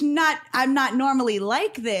 I'm not normally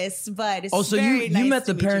like this, but it's So very you nice met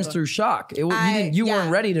to the meet parents you. through shock. You Yeah.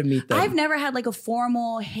 weren't ready to meet them. I've never had like a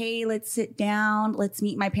formal, hey, let's sit down, let's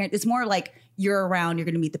meet my parents. It's more like you're around, you're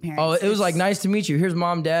going to meet the parents. Oh, it was like It's nice to meet you. Here's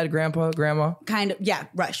mom, dad, grandpa, grandma. kind of, yeah,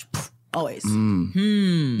 rush. Always.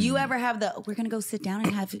 You ever have we're going to go sit down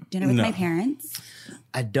and have dinner with my parents?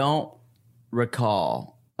 I don't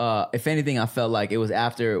recall. If anything, I felt like it was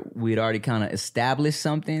after we'd already kind of established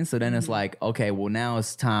something. So then it's like, okay, well, now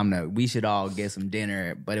it's time we should all get some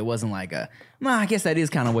dinner. But it wasn't like I guess that is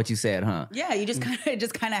kind of what you said, huh? Yeah, it just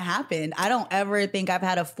kind of happened. I don't ever think I've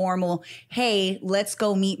had a formal, hey, let's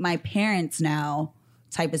go meet my parents now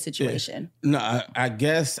type of situation. No, I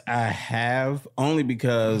guess I have only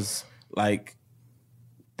because like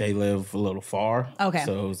they live a little far. Okay.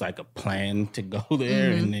 So it was like a plan to go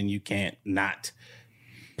there, and then you can't not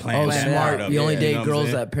plan Oh, that smart. part of You it, only know date what I'm girls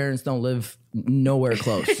saying? that parents don't live nowhere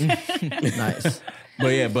close. Nice. But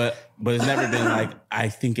yeah, but it's never been like I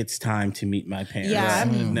think it's time to meet my parents. Yeah,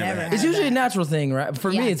 I've It's never happened. It's usually a natural thing, right? For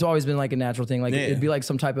Yeah. me, it's always been like a natural thing. Like Yeah. it'd be like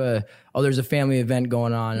some type of, there's a family event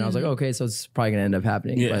going on. And I was like, okay, so it's probably going to end up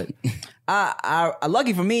happening. Yeah. But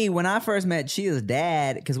Lucky for me, when I first met Chia's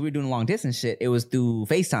dad, because we were doing long distance shit, it was through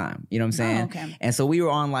FaceTime. You know what I'm saying? Okay. And so we were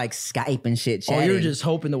on like Skype and shit chatting. you were just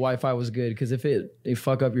hoping the Wi-Fi was good. Because if it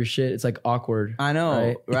fuck up your shit, it's like awkward. I know,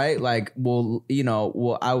 Right? right? Like, well,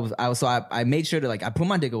 I made sure to like, I put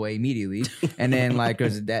my dick away immediately. And then like,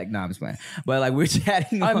 cause that, no, I'm just playing. But like, we're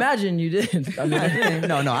chatting. I imagine you did. I mean,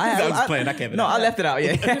 No, I I'm just playing. I can't. No, I left it out.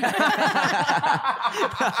 Yeah.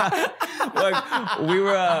 Like we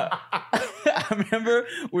were. I remember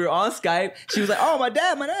we were on Skype. She was like, "Oh, my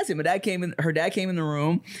dad's here." My dad came in. Her dad came in the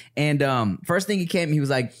room, and first thing he was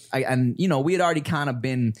like, and you know, we had already kind of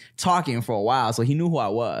been talking for a while, so he knew who I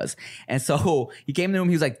was. And so he came in the room.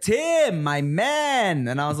 He was like, "Tim, my man,"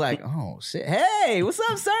 and I was like, "Oh shit, hey, what's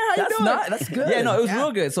up, sir? How you doing?" That's good. Yeah, no, it was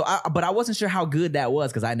real good. So, but I wasn't sure how good that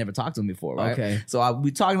was because I had never talked to him before, right? Okay. So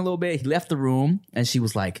we talking a little bit. He left the room, and she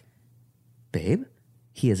was like, "Babe,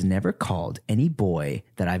 he has never called any boy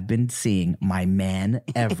that I've been seeing my man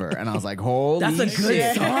ever." And I was like, holy That's a good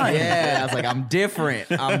shit. sign. Yeah, I was like, I'm different.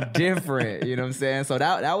 You know what I'm saying? So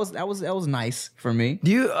that was nice for me.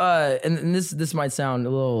 Do you, and this might sound a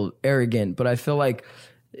little arrogant, but I feel like,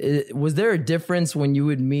 was there a difference when you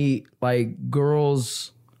would meet like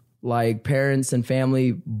girls, like parents and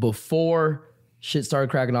family before shit started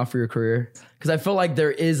cracking off for your career? Because I feel like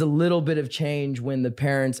there is a little bit of change when the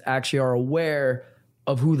parents actually are aware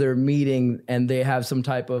of who they're meeting and they have some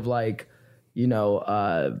type of like, you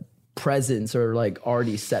know, presence or like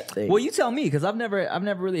already set thing. Well, you tell me because I've never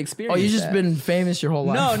really experienced. Oh, you just that. been famous your whole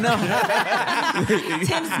life? No.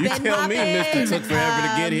 Tim's You been tell me, popping. Mr. Took forever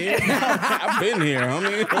to get here. I've been here,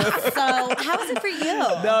 homie. So how was it for you?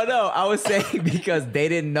 No. I was saying because they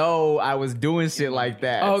didn't know I was doing shit like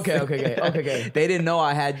that. Oh, okay. They didn't know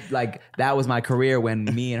I had like that was my career when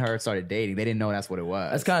me and her started dating. They didn't know that's what it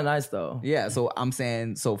was. That's kind of nice though. Yeah, so I'm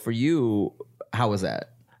saying, so for you, how was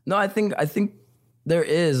that? No, I think there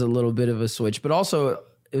is a little bit of a switch, but also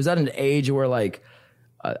it was at an age where like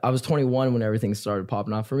I was 21 when everything started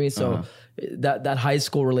popping off for me. So that high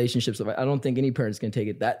school relationship stuff, I don't think any parents can take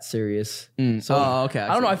it that serious. So okay.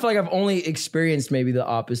 I don't know. I feel like I've only experienced maybe the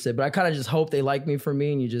opposite, but I kind of just hope they like me for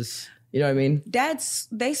me, and you just You know what I mean? Dads,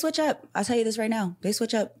 they switch up. I'll tell you this right now. They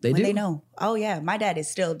switch up They when do? they know. Oh yeah, my dad is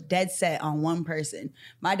still dead set on one person.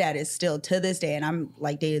 My dad is still to this day, and I'm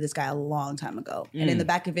like dated this guy a long time ago. And in the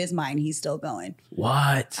back of his mind, he's still going,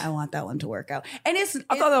 What? I want that one to work out. And I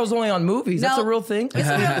thought that was only on movies. That's No. a real thing. It's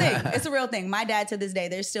a real thing. It's a real thing. My dad to this day,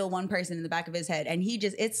 there's still one person in the back of his head, and he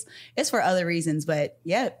just it's for other reasons. But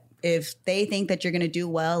yeah, if they think that you're gonna do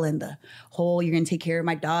well and the whole you're gonna take care of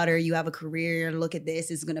my daughter, you have a career, look at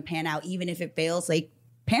this, is gonna pan out, even if it fails, like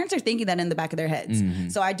parents are thinking that in the back of their heads.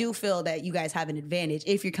 So I do feel that you guys have an advantage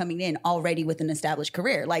if you're coming in already with an established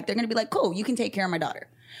career. Like they're gonna be like, cool, you can take care of my daughter.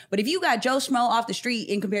 But if you got Joe Schmo off the street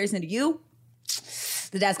in comparison to you,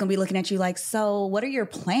 the dad's gonna be looking at you like, so what are your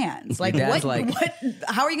plans? Like, Dad's what, like- what?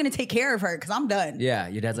 How are you gonna take care of her? Because I'm done. Yeah,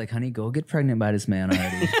 your dad's like, honey, go get pregnant by this man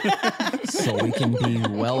already, so we can be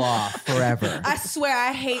well off forever. I swear,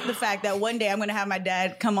 I hate the fact that one day I'm gonna have my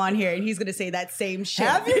dad come on here and he's gonna say that same shit.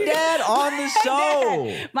 Have your dad on the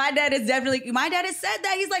show. My dad has said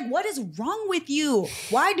that. He's like, what is wrong with you?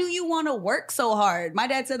 Why do you want to work so hard? My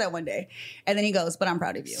dad said that one day. And then he goes, but I'm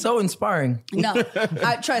proud of you. So inspiring. No,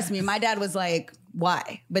 trust me. My dad was like,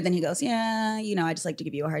 why? But then he goes, yeah, I just like to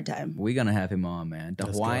give you a hard time. We're gonna have him on, man. The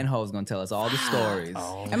Hawaiian hoe's gonna tell us all the stories.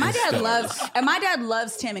 And my dad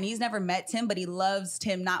loves Tim, and he's never met Tim, but he loves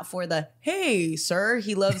Tim not for the, hey, sir.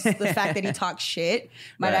 He loves the fact that he talks shit.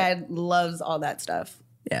 My dad loves all that stuff.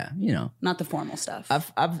 Yeah, Not the formal stuff.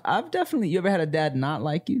 I've definitely. You ever had a dad not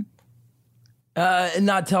like you?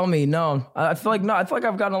 Not tell me, no. I feel like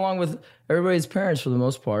I've gotten along with everybody's parents for the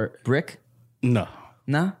most part. Brick? No.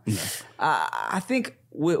 No. I think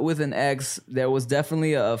with an ex, there was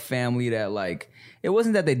definitely a family that like it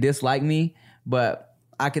wasn't that they disliked me, but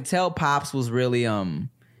I could tell Pops was really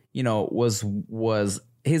was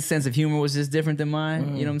his sense of humor was just different than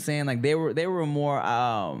mine. You know what I'm saying? Like they were more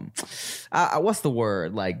what's the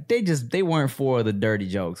word? Like they weren't for the dirty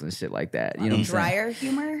jokes and shit like that. You know what I'm saying? Drier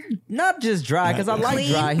humor? Not just dry, because I like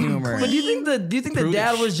Clean. dry humor. But do you think the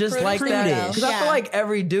dad was just like that? Because I feel like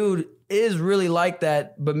every dude is really like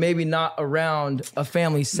that, but maybe not around a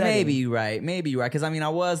family setting. Maybe you're right. Because I mean, I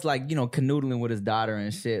was like, canoodling with his daughter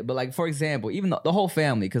and shit. But like, for example, even the whole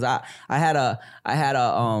family, because I had a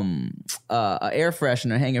air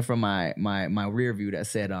freshener hanging from my rear view that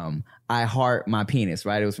said I heart my penis.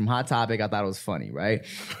 Right? It was from Hot Topic. I thought it was funny. Right?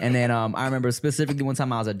 And then I remember specifically one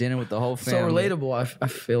time I was at dinner with the whole So family. relatable. I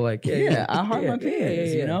feel like Yeah, I heart my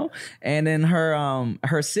penis. And then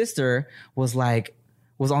her sister was like.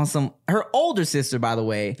 Was on some, her older sister, by the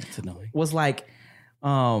way, was like,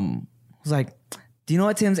 do you know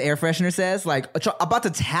what Tim's air freshener says? Like, about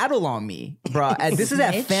to tattle on me, bro. This is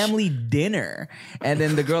at family dinner. And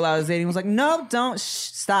then the girl I was dating was like, no, don't,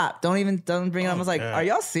 stop. Don't bring it up. I was like, are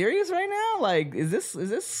y'all serious right now? Like, is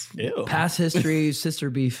this? Ew. past history,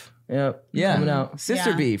 sister beef. Yep. Yeah. Coming out.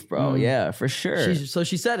 Sister beef, bro. Yeah, for sure. So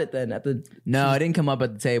she said it then at the. No, it didn't come up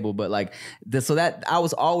at the table, but like, so that I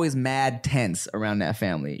was always mad tense around that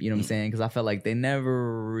family. You know what I'm saying? Because I felt like they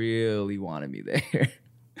never really wanted me there.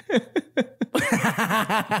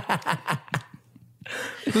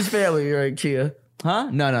 Whose family? You're like Chia. Huh?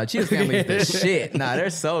 No, Chia's family is the shit. Nah,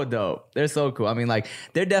 they're so dope. They're so cool. I mean, like,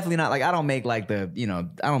 they're definitely not like, I don't make like I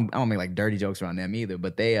don't make like dirty jokes around them either,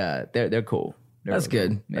 but they're cool. That's good.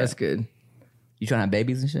 Cool. Yeah. That's good. You trying to have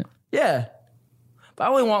babies and shit? Yeah. But I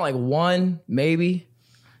only want like one, maybe.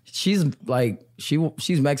 She's like,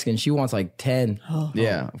 she's Mexican. She wants like 10.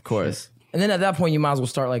 Yeah, of course. And then at that point, you might as well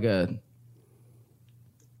start like a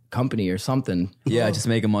company or something. Yeah, just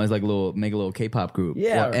make them always like make a little K-pop group.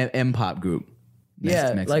 Yeah. Or M-pop group.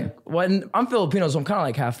 Yeah, Mexican. like when I'm Filipino, so I'm kind of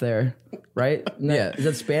like half there, right? Yeah. Is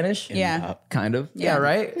that Spanish? Yeah. Kind of. Yeah,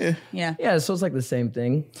 right? Yeah. Yeah, so it's like the same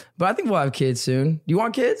thing. But I think we'll have kids soon. Do you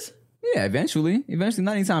want kids? Yeah, eventually. Not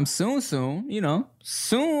anytime soon, Soon,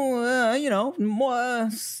 more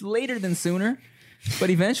later than sooner.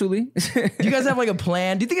 But eventually. Do you guys have like a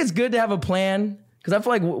plan? Do you think it's good to have a plan? Because I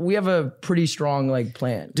feel like we have a pretty strong like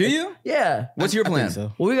plan. Do you? Yeah. What's your plan?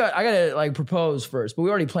 so. Well, I gotta like propose first, but we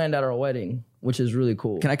already planned out our wedding, which is really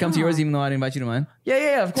cool. Can I come to yours even though I didn't invite you to mine?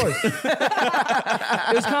 Yeah, of course. It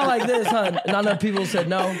was kind of like this, huh? Not enough people said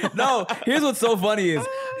no. No, here's what's so funny is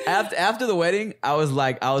after the wedding, I was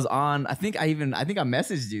on. I think I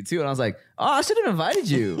messaged you too, and I was like, I should have invited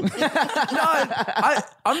you. No,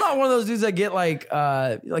 I'm not one of those dudes that get like,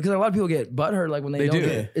 cause a lot of people get butthurt like when they don't do.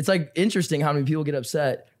 get. It's like interesting how many people get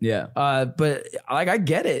upset. Yeah. But like I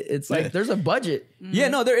get it. It's like there's a budget. Yeah,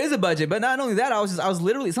 no, there is a budget, but not only that, I was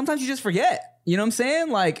literally, sometimes you just forget. You know what I'm saying?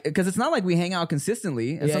 Like, because it's not like we hang out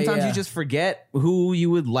consistently, and sometimes you just forget who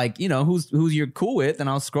you would like, you know, who's you're cool with. And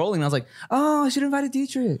I was scrolling, and I was like, oh, I should have invited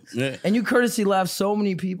D-Trix. Yeah. And you courtesy laugh so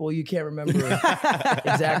many people you can't remember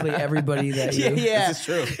exactly everybody that you. Yeah, This is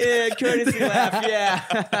true. Yeah, courtesy laugh. Yeah.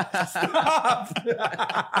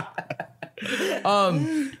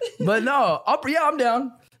 But no, I'm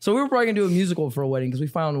down. So we were probably gonna do a musical for a wedding because we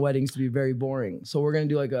found weddings to be very boring. So we're gonna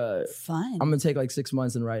do like Fun. I'm gonna take like 6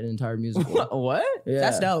 months and write an entire musical. What? Yeah,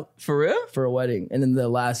 That's dope. For real? for a wedding, and then the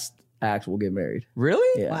last act we'll get married.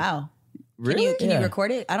 Really? Yeah. Wow. Really? Can Yeah. you record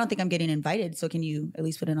it? I don't think I'm getting invited, so can you at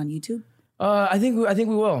least put it on YouTube? I think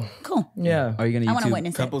we will. Cool. Yeah. Are you gonna? I want to YouTube?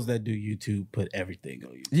 witness Couples that do YouTube put everything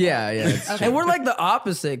on YouTube. Yeah, yeah. It's true. And we're like the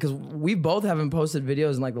opposite because we both haven't posted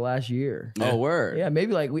videos in like the last year. Oh, word. Yeah,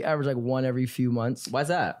 maybe like we average like one every few months. Why's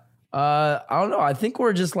that? I don't know. I think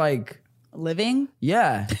we're just like, it. Living,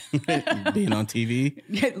 yeah, Being on TV.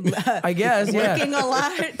 I guess, yeah. working a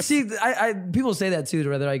lot. See, I people say that too.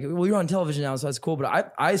 Where they're like, "Well, you're on television now, so that's cool."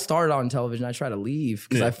 But I started on television. I tried to leave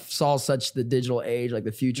because I saw such the digital age, like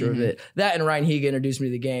the future of it. That and Ryan Higa introduced me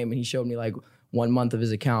to the game, and he showed me like 1 month of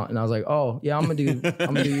his account, and I was like, "Oh, yeah, I'm gonna do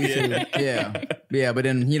YouTube." Yeah. But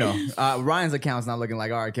then, you know, Ryan's account's not looking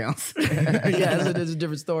like our accounts. Yeah, it's a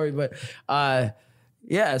different story, but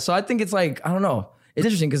yeah. So I think it's like I don't know. It's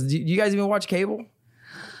interesting because do you guys even watch cable?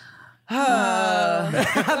 That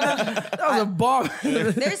was a bomb.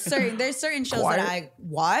 There's certain shows Quiet. that I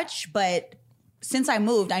watch, but since I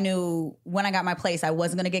moved, I knew when I got my place, I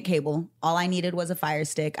wasn't gonna get cable. All I needed was a Fire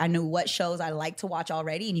Stick. I knew what shows I like to watch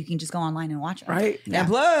already, and you can just go online and watch them. Right? And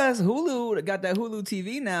plus, Hulu got that Hulu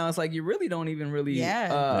TV now. It's like you really don't even really, you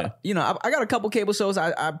know, I got a couple cable shows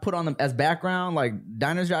I put on them as background, like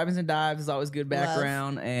Diners, Drive-Ins, and Dives is always good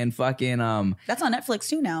background, and fucking That's on Netflix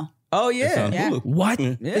too now. oh It's yeah, on Yeah. Hulu. What?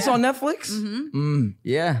 It's on Netflix.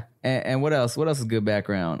 yeah, and what else? What else is good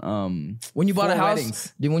background? When you bought a Four house,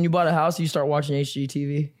 Weddings. when you bought a house, you start watching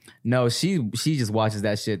HGTV. No, she just watches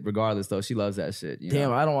that shit regardless. Though she loves that shit. You know?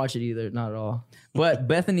 Damn, I don't watch it either. Not at all. But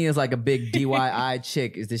Bethany is like a big DIY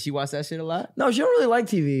chick. Did she watch that shit a lot? No, she don't really like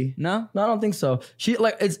TV. No. No, I don't think so. She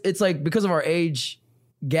like it's like because of our age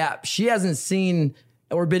gap, she hasn't seen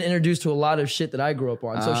or been introduced to a lot of shit that I grew up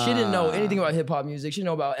on. So she didn't know anything about hip hop music. She didn't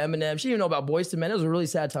know about Eminem. She didn't know about Boyz II Men. It was a really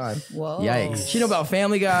sad time. Whoa. Yikes. She didn't know about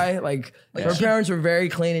Family Guy. Like her parents were very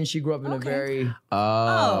clean, and she grew up in a very.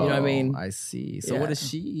 Oh, You know what I mean? I see. So Yeah. what does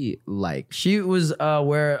she like? She was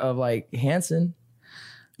aware of like Hanson.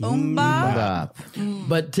 Umba.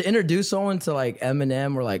 But to introduce someone to like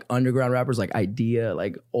Eminem or like underground rappers like Idea,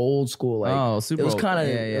 like old school, like Oh, super. it was kind of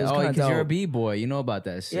yeah. Oh, because you're a b-boy, you know about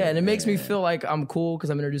that shit. yeah, and it makes me feel like I'm cool because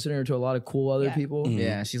I'm introducing her to a lot of cool other people.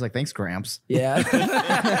 Yeah, she's like, thanks, Gramps. Yeah,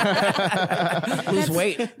 lose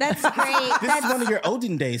weight. That's great. This is one of your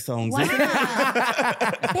olden days songs. Wow. Isn't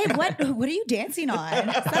it? Babe, what are you dancing on?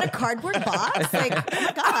 Is that a cardboard box? Like, oh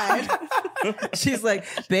my God. She's like,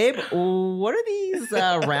 babe, what are these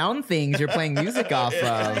round things you're playing music off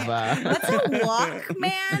of? What's a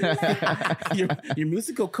Walkman? your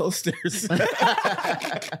musical coasters.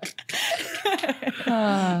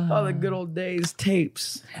 Oh, the good old days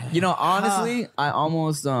tapes. You know, honestly, I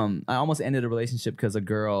almost ended a relationship because a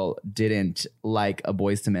girl didn't like a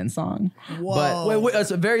Boyz II Men song. But Wait,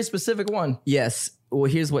 that's a very specific one. yes. Well,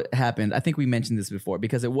 here's what happened. I think we mentioned this before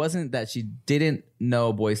because it wasn't that she didn't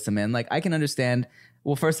know Boyz II Men. Like, I can understand.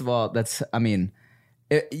 Well, first of all, that's, I mean,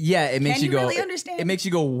 it makes Can you you go. really understand? It makes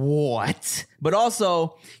you go, what? But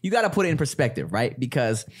also, you got to put it in perspective, right?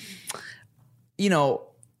 Because, you know,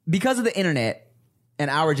 because of the internet and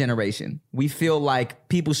our generation, we feel like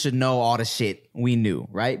people should know all the shit we knew,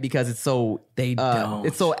 right? Because it's so don't.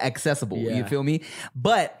 it's so accessible. Yeah. You feel me?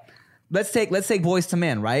 But let's take Boyz II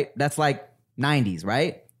Men, right? That's like 90s,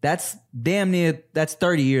 right? That's damn near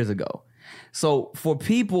 30 years ago. So for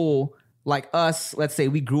people like us, let's say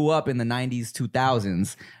we grew up in the 90s,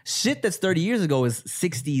 2000s, shit that's 30 years ago is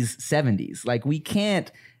 60s, 70s. Like, we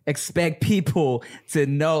can't expect people to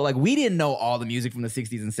know, like, we didn't know all the music from the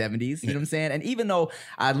 60s and 70s, you know what I'm saying? And even though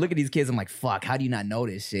I look at these kids, I'm like, fuck, how do you not know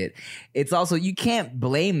this shit? It's also, you can't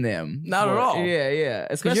blame them. Not at all. Yeah.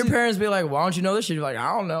 Because your parents be like, why don't you know this shit? You're like,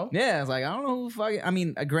 I don't know. Yeah, it's like, I don't know who fucking, I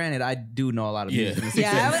mean, granted, I do know a lot of music from the 60s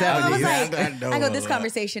Yeah, and I 70s. was like, I I know go, this that.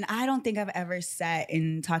 conversation, I don't think I've ever sat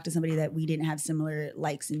and talked to somebody that we didn't have similar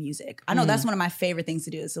likes in music. I know that's one of my favorite things to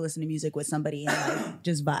do is to listen to music with somebody and like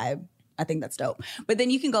just vibe. I think that's dope. But then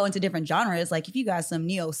you can go into different genres. Like if you got some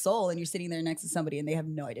neo soul and you're sitting there next to somebody and they have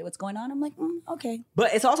no idea what's going on, I'm like, okay.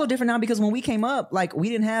 But it's also different now because when we came up, like we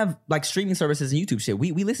didn't have like streaming services and YouTube shit.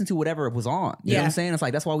 We listened to whatever was on. You know what I'm saying? It's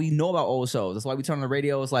like that's why we know about old shows. That's why we turn on the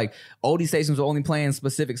radio. It's like oldie stations were only playing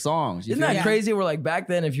specific songs. Isn't that crazy? Where like back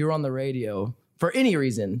then, if you were on the radio for any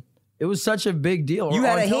reason, it was such a big deal. Or you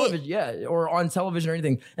had on a television, hit. or on television or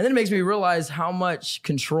anything. And then it makes me realize how much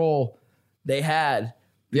control they had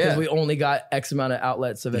because we only got X amount of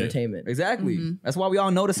outlets of entertainment. Exactly. That's why we all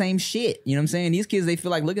know the same shit. You know what I'm saying? These kids, they feel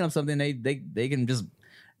like looking up something, they can just,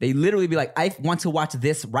 they literally be like, I want to watch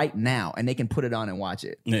this right now, and they can put it on and watch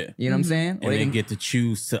it. Yeah. You know what I'm saying? And Or they can get to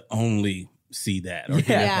choose to only see that or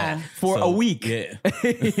hear that. for a week. Yeah.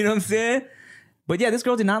 You know what I'm saying? But yeah, this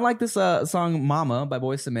girl did not like this song "Mama" by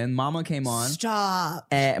Boyz II Men. Mama came on. Stop.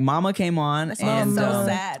 Mama came on, That and song is so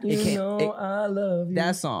sad. I love you.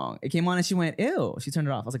 that song. It came on, and she went, "Ew." She turned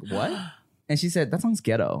it off. I was like, "What?" And she said, "That song's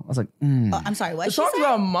ghetto." I was like, Oh, I'm sorry, what? The she song's said?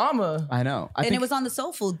 about mama. "I know." I And think it was on the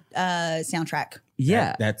Soul Food soundtrack.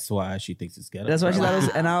 yeah. That's why she thinks it's ghetto. That's why she thought it was,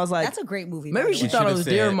 and I was like, That's a great movie. Maybe by the she way. thought it was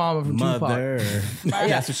Should've Dear said, Mama from Mother.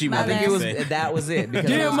 That's what she I I think it was say. that was it because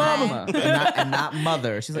Dear it was Mama. and not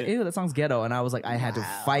mother. She's like, "Ew, that song's ghetto," and I was like, I had to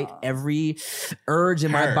fight every urge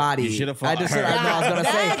in my Her. body. You should've I fought just her. said, I was gonna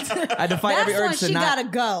say, I had to fight every That's when urge to she not gotta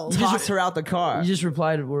go. toss her out the car. You just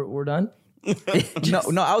replied, "We're done."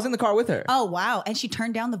 No, I was in the car with her. Oh wow! And she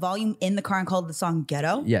turned down the volume in the car and called the song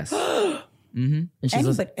 "Ghetto." Yes, And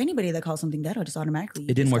she's Anybody that calls something ghetto just automatically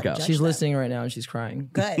It didn't work out. she's listening right now and she's crying.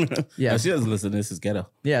 Good. yeah, No, she doesn't listen to this. Is ghetto.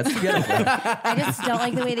 yeah, it's ghetto. I just don't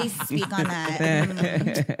like the way they speak on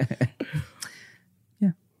that.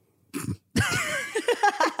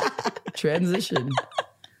 Transition.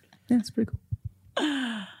 Yeah, it's pretty cool.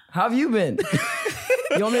 How have you been?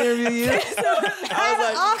 You want me to interview you?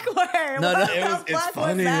 Awkward. No, no, It's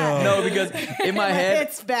funny though. No, because in my head,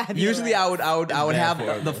 It's bad. usually I would have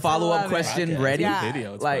for the follow up Love it. question Podcast ready. Yeah.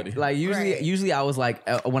 Video, it's Like, funny. like usually, Right. usually I was like,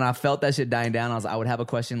 when I felt that shit dying down, I would have a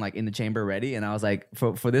question like in the chamber ready, and I was like,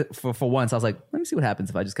 for once, I was like, let me see what happens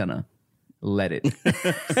if I just kind of let it,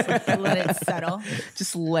 let it settle.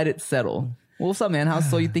 just let it settle. Well, what's up, man?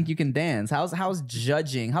 So you think you can dance? How's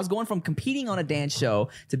judging? How's going from competing on a dance show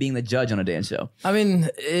to being the judge on a dance show? I mean,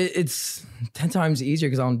 it's 10 times easier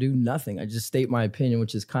because I don't do nothing. I just state my opinion,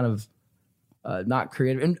 which is kind of not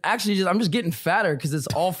creative. And actually, I'm just getting fatter because it's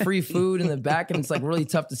all free food in the back, and it's like really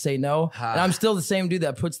tough to say no. And I'm still the same dude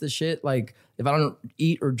that puts the shit. Like if I don't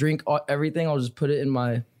eat or drink everything, I'll just put it in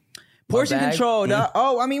my Portion bag. control.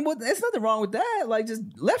 Oh, I mean, there's nothing wrong with that. Like just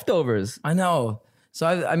leftovers. I know. So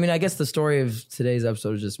I mean, I guess the story of today's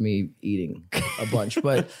episode is just me eating a bunch,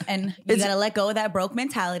 but And you gotta let go of that broke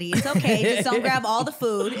mentality. It's okay. Just don't grab all the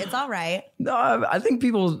food. It's all right. no, I think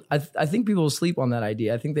people, I think people sleep on that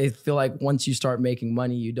idea. I think they feel like once you start making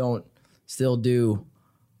money, you don't still do,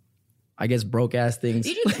 I guess, broke ass things.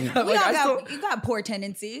 You just, Like, you got poor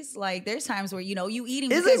tendencies. Like there's times where you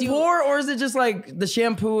eating is because it poor or is it just like the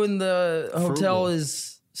shampoo in the hotel is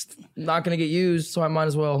not going to get used, so I might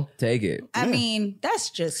as well Take it. I mean, that's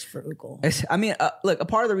just frugal. I mean, look, a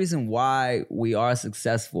part of the reason why we are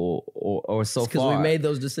successful or so because far, we made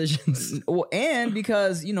those decisions. well, and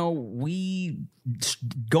because we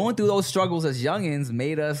going through those struggles as youngins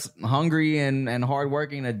made us hungry and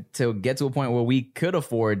hardworking to get to a point where we could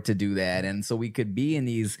afford to do that, and so we could be in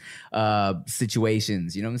these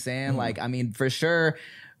situations. You know what I'm saying? Like, I mean, for sure.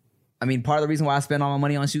 I mean, part of the reason why I spend all my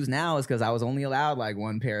money on shoes now is because I was only allowed like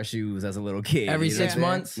one pair of shoes as a little kid. Every you know 6 what I'm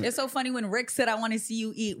saying? months. It's so funny when Rick said, "I want to see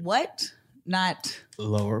you eat what?" Not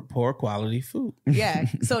Poor quality food. yeah.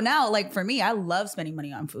 So now, like for me, I love spending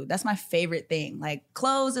money on food. That's my favorite thing. Like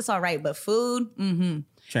clothes, it's all right, but food,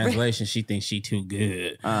 Translation: she thinks she too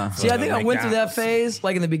good. See, I think I went through that phase.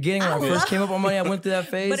 Like in the beginning when I first came up on money, I went through that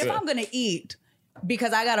phase. But if I'm gonna eat,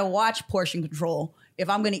 because I gotta watch portion control. If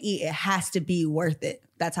I'm gonna eat, it has to be worth it.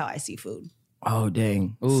 That's how I see food. oh,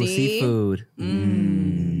 dang. Ooh, See? seafood.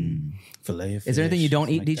 Filet of Is there anything fish, you don't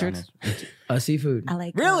eat, McDonald's. D-Trix? Seafood. I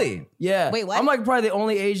like Really? Yeah. Wait, what? I'm like probably the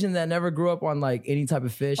only Asian that never grew up on like any type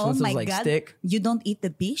of fish Oh unless it my was like god! stick. You don't eat the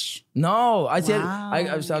biche? No, I said Wow.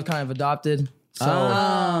 I was kind of adopted. So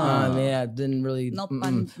yeah, didn't really. No mm-mm.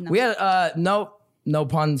 pun- no. We had no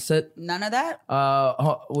pun sit. None of that.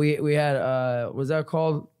 We had what was that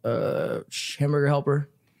called? Hamburger helper.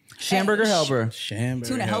 Hamburger helper. Shamber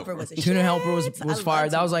Tuna helper was a Tuna shit. helper was I love fire.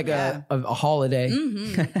 That was like tuna. a holiday.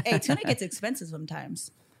 Hey, tuna gets expensive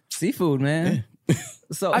sometimes. Seafood, man.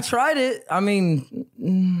 So I tried it. I mean,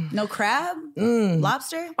 No crab,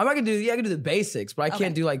 lobster. I can do the basics, but I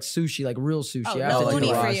can't do like sushi, like real sushi. Oh, I have to no do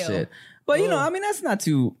uni raw for shit. you. But you know, I mean, that's not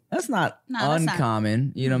that's not-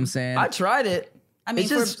 uncommon. You know what I'm saying? I tried it. I mean, It's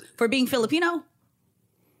just- for being Filipino,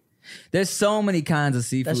 There's so many kinds of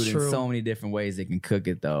seafood That's and true. so many different ways they can cook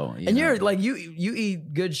it, though. And you're like you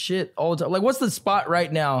eat good shit all the time. Like, what's the spot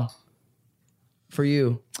right now for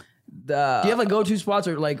you? Do you have like go-to spots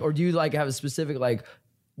or do you like have a specific like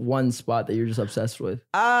one spot that you're just obsessed with?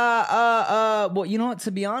 Well, you know what?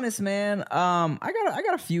 To be honest, man, I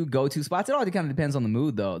got a few go-to spots. It all kind of depends on the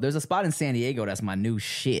mood, though. There's a spot in San Diego that's my new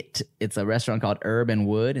shit. It's a restaurant called Herb and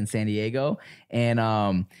Wood in San Diego, and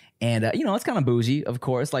you know, it's kind of bougie, of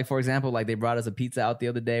course. Like, for example, like they brought us a pizza out the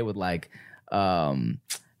other day with like,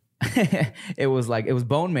 it was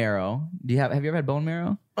bone marrow. Have you ever had bone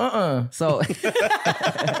marrow? So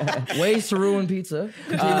Ways to ruin pizza.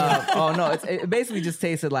 oh no, it basically just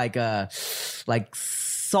tasted like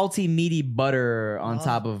salty meaty butter on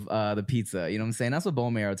top of the pizza. You know what I'm saying? That's what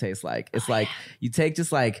bone marrow tastes like. It's like you take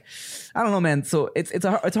just like, I don't know, man. So it's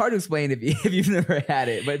hard to explain if you've never had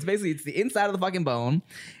it, but it's the inside of the fucking bone,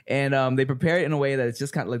 and they prepare it in a way that it's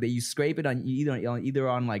just kind of like that you scrape it on either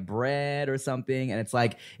on like bread or something, and it's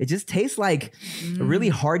like it just tastes like really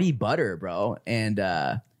hearty butter, bro. And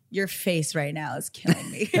your face right now is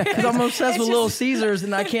killing me. Because I'm obsessed with Little Caesars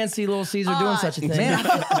and I can't see Little Caesar doing such a thing. man,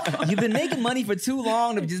 you've been making money for too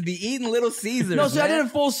long to just be eating Little Caesars. No, see, I man. did it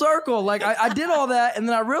full circle. Like I did all that, and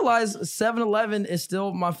then I realized 7-Eleven is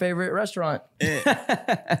still my favorite restaurant.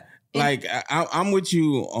 Like I'm with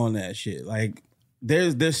you on that shit. Like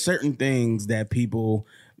there's certain things that people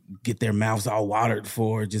get their mouths all watered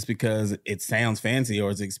for just because it sounds fancy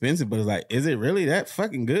or it's expensive, but it's like, is it really that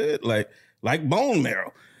fucking good? Like bone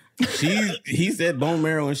marrow. He said bone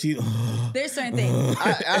marrow and There's certain things.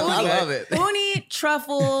 I love it. Uni,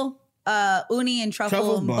 truffle, uni and truffle.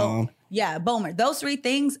 Truffle's bomb. Yeah, Bomer. Those three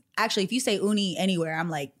things. Actually, if you say uni anywhere, I'm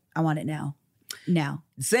like, I want it now. Now.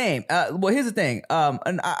 Same. Well, here's the thing.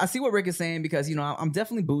 And I see what Rick is saying because you know I'm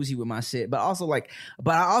definitely bougie with my shit, but I also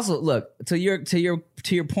look to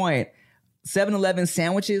your point. 7-Eleven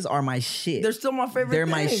sandwiches are my shit. They're still my favorite. They're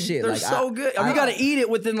my thing. shit. They're Like, so good. And you got to eat it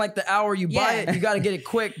within like the hour you buy it. You got to get it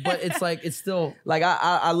quick, but it's like it's still like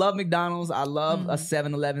I love McDonald's. I love a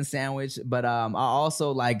 7-Eleven sandwich, but I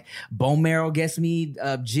also like bone marrow gets me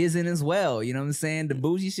jizzing as well. You know what I'm saying? The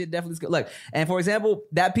bougie shit definitely is good. Look, and for example,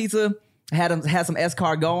 that pizza had some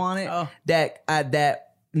escargot on it that.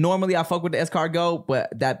 Normally I fuck with the escargot,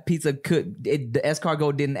 but that pizza the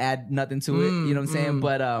escargot didn't add nothing to it. You know what I'm saying?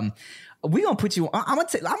 But we gonna put you. I'm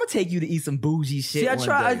gonna take you to eat some bougie shit. See, I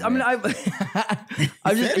try. Day, I mean,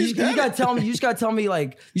 you gotta tell me. You just gotta tell me.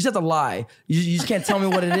 Like, you just have to lie. You just can't tell me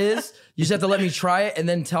what it is. You just have to let me try it and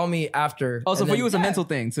then tell me after. Oh, so for you, it's a mental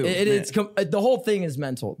thing too. It's the whole thing is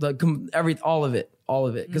mental. All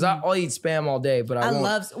of it. Because I'll eat Spam all day, but I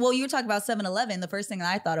won't. Well, you were talking about 7-Eleven. The first thing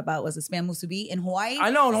that I thought about was the Spam musubi in Hawaii.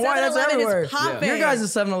 I know in Hawaii that's 7-Eleven everywhere. is popping. Your guys'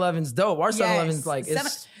 7-Eleven's dope. Our 7-Eleven's Yes. like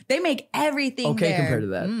it's They make everything okay there. compared to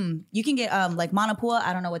that. You can get like manapua.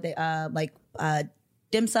 I don't know what they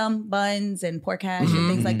dim sum buns and pork hash and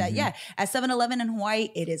things like that. Yeah, at 7-Eleven in Hawaii,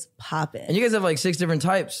 it is popping. And you guys have like 6 different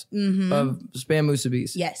types of Spam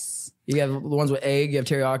musubis. Yes. You have the ones with egg, you have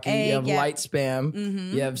teriyaki, you have light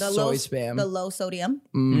Spam, you have The soy Spam. The low sodium.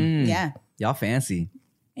 Yeah. Y'all fancy.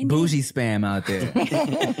 Bougie Spam out there.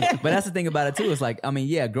 But that's the thing about it too. It's like, I mean,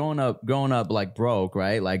 yeah, growing up like broke,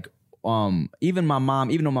 right? Like even though my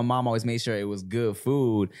mom always made sure it was good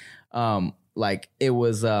food, like it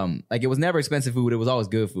was never expensive food, it was always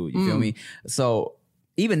good food. You feel me? So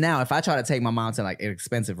even now, if I try to take my mom to like an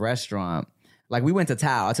expensive restaurant, like we went to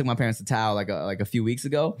Tao. I took my parents to Tao like a few weeks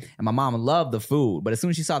ago, and my mom loved the food. But as soon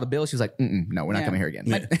as she saw the bill, she was like, "No, we're not coming here again."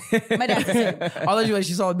 My dad's the same. I'll let you like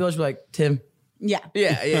she saw the bill, she'd be like, Tim. Yeah.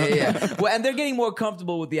 Yeah. Well, and they're getting more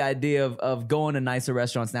comfortable with the idea of going to nicer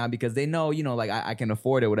restaurants now because they know, you know, like I can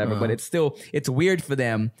afford it, whatever. But it's weird for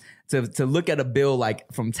them to look at a bill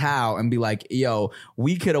like from Tao and be like, yo,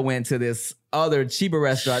 we could have went to this other cheaper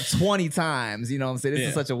restaurant 20 times. You know what I'm saying? This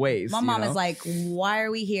is such a waste. My mom is like, why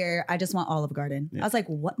are we here? I just want Olive Garden. I was like,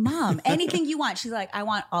 what? Mom, anything you want. She's like, I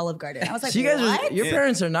want Olive Garden. I was like, So you guys what? your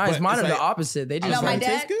parents are nice. But Mine are it's the like- opposite. They just No, my like,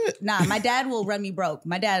 dad. good. Nah, my dad will run me broke.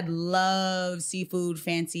 My dad loves seafood,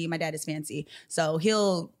 fancy. My dad is fancy, so he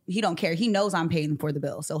don't care. He knows I'm paying for the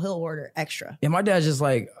bill, so he'll order extra. yeah, my dad's just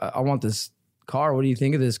like, I want this car. What do you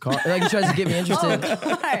think of this car? Like he tries to get me interested.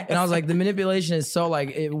 And I was like, the manipulation is so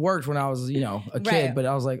like, it worked when I was, a kid, Right. but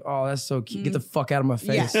I was like, oh, that's so cute. Get the fuck out of my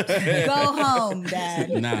face. Yeah. Go home, Dad.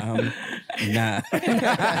 Nah, Nah. So,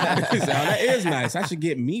 that is nice. I should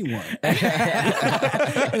get me one.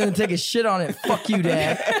 And then take a shit on it. Fuck you,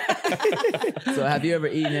 Dad. So have you ever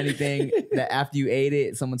eaten anything that after you ate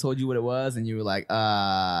it, someone told you what it was and you were like,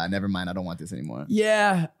 never mind, I don't want this anymore?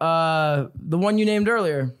 Yeah, the one you named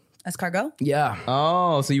earlier. Escargot? Yeah.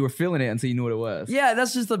 Oh, so you were feeling it until you knew what it was. Yeah,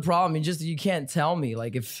 that's just the problem. You can't tell me.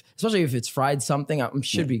 Like especially if it's fried something, it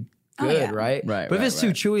should be good, yeah. right? Right, But if right, it's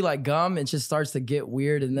too chewy like gum, it just starts to get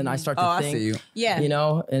weird, and then I start to I think, see you. Yeah. you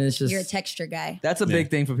know, and it's just You're a texture guy. That's a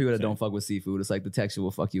big thing for people that don't fuck with seafood. It's like the texture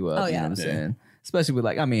will fuck you up. Oh, You know yeah. what I'm saying? Especially with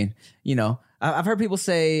like, I mean, you know, I've heard people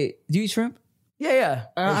say, do you eat shrimp? yeah.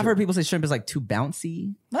 I've heard people say shrimp is like too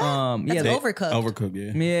bouncy. What? Yeah, That's overcooked. Overcooked,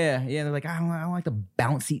 yeah. yeah. They're like, I don't like the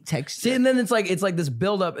bouncy texture. See, and then it's like this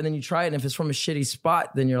build up, and then you try it, and if it's from a shitty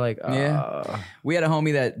spot, then you're like, Yeah. We had a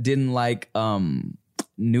homie that didn't like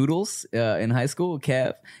noodles in high school,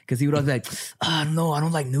 Kev, because he would always be like, I don't know, I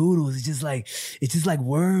don't like noodles. It's just like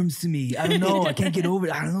worms to me. I don't know, I can't get over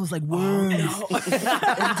it. I don't know, it's like worms. Every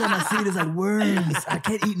time I see it, it's like worms. I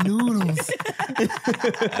can't eat noodles.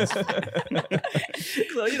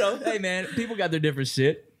 So you know, hey man, people got their different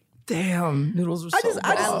shit. Damn, noodles are so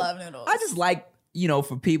I bomb. love noodles. I just like, you know,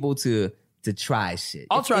 for people to try shit.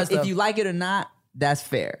 I'll try if stuff. you like it or not, that's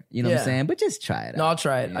fair. You know what Yeah. I'm saying? But just try it. No, out, I'll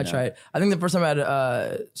try it. you I know? try it. I think the first time I had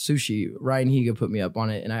sushi, Ryan Higa put me up on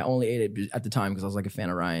it, and I only ate it at the time because I was like a fan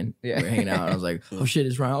of Ryan. Yeah. We were hanging out, and I was like, "Oh shit,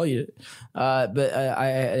 it's Ryan. I'll eat it." But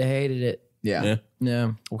I hated it. Yeah. Yeah.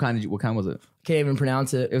 Yeah, What kind was it? can't even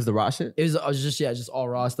pronounce it. It was the raw shit. It was just all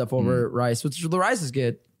raw stuff over rice. Which the rice is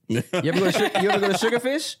good. You ever go to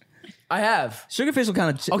Sugarfish? I have. Sugarfish will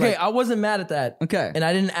kind of Okay, I wasn't mad at that. Okay. And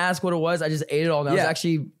I didn't ask what it was. I just ate it all. And I was Yeah.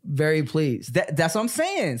 actually very pleased. That's what I'm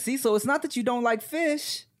saying. See, so it's not that you don't like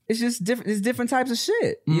fish. It's just different. It's different types of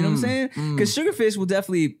shit. You know what I'm saying? Because Sugarfish will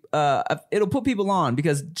definitely it'll put people on.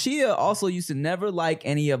 Because Chia also used to never like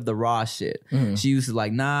any of the raw shit. She used to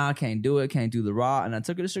like, nah, can't do it, can't do the raw. And I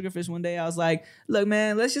took her to Sugarfish one day. I was like, look,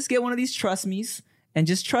 man, let's just get one of these trust me's and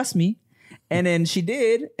just trust me. And then she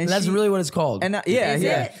did, and That's she- really what it's called. And Is yeah.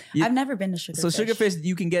 it? You- I've never been to Sugarfish. So Sugarfish,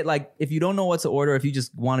 you can get like, if you don't know what to order, if you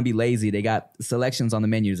just want to be lazy, they got selections on the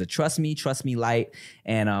menu. There's a Trust Me Light,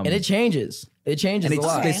 and it changes. It changes and a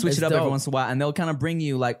lot. they switch It's it up every dope. once in a while, and they'll kind of bring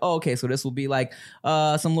you like, oh, okay, so this will be like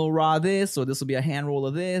some little raw this, or this will be a hand roll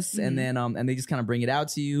of this, and then and they just kind of bring it out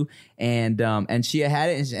to you, and Chia had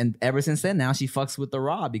it, and ever since then, now she fucks with the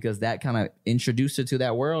raw because that kind of introduced her to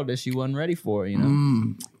that world that she wasn't ready for, you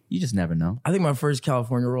know. You just never know. I think my first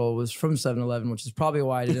California roll was from 7-Eleven, which is probably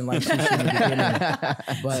why I didn't like sushi in the beginning.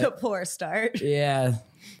 It's a But poor start. yeah,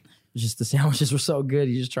 just the sandwiches were so good.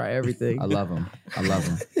 You just try everything. I love them.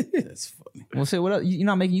 That's funny. Well, say what else? You're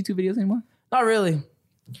not making YouTube videos anymore? Not really.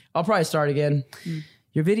 I'll probably start again.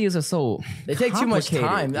 Your videos are so They take too much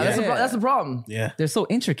time. complicated. That's the problem. Yeah. They're so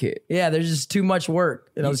intricate. Yeah, there's just too much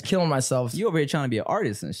work, and I was killing myself. You over here trying to be an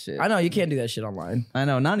artist and shit. I know you can't do that shit online. I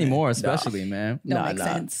know, not anymore, especially, man. Don't make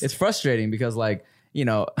sense. It's frustrating because, like, you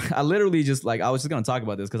know, I literally just like, I was just gonna talk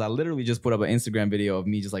about this because I literally just put up an Instagram video of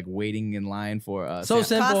me just like waiting in line for So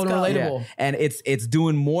simple and Costco. relatable. Yeah. And it's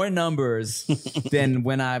doing more numbers than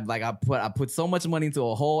when I put so much money into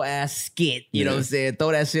a whole ass skit, you know what I'm saying?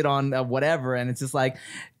 Throw that shit on whatever, and it's just like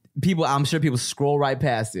I'm sure people scroll right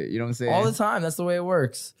past it, you know what I'm saying? All the time. That's the way it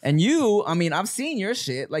works. And you, I mean, I've seen your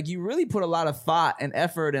shit. Like, you really put a lot of thought and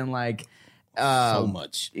effort and like So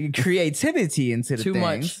much. creativity into the Too things.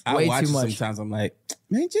 much. I Way watch too it much. sometimes. I'm like,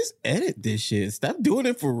 man, just edit this shit. Stop doing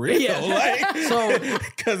it for real. Yeah. Like, So,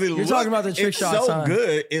 because you're talking about the trick it's shots, so huh?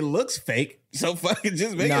 good. It looks fake. So fucking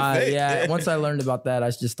just make Nah, it fake. yeah. Once I learned about that, I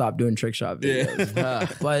just stopped doing trick shot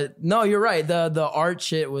videos. But no, you're right. The art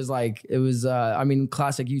shit was like, it was, I mean,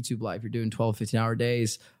 classic YouTube life. You're doing 12, 15-hour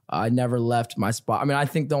days. I never left my spot. I mean, I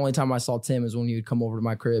think the only time I saw Tim is when he would come over to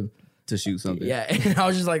my crib. To shoot something. Yeah. And I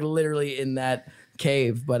was just like literally in that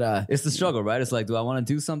cave. But It's the struggle, right? It's like, do I want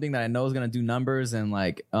to do something that I know is going to do numbers and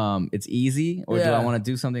like it's easy, or do Yeah. I want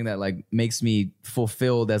to do something that like makes me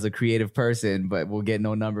fulfilled as a creative person but will get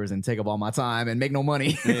no numbers and take up all my time and make no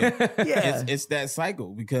money? yeah. It's that cycle,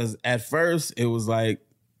 because at first it was like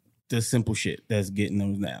the simple shit that's getting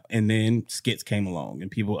them now, and then skits came along and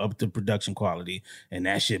people upped the production quality, and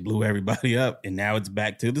that shit blew everybody up, and now it's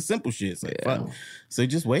back to the simple shit. It's like, fuck. So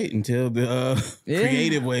just wait until the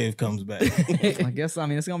creative wave comes back. I guess, I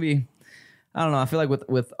mean, it's going to be, I don't know. I feel like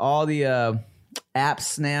with all the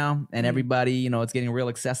apps now and everybody, you know, it's getting real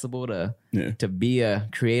accessible to be a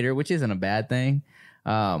creator, which isn't a bad thing.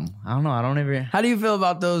 I don't know. I don't ever. How do you feel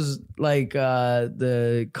about those, like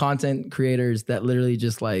the content creators that literally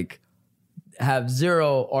just like have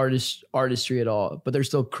zero artistry at all, but they're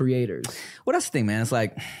still creators? Well, that's the thing, man. It's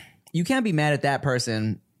like, you can't be mad at that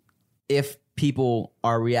person if people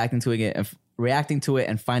are reacting to it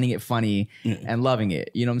and finding it funny and loving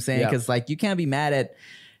it. You know what I'm saying? Because like you can't be mad at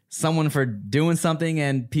someone for doing something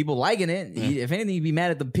and people liking it. If anything, you'd be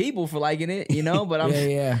mad at the people for liking it, you know? But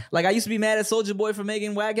I'm like, I used to be mad at Soulja Boy for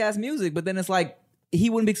making whack ass music, but then it's like, he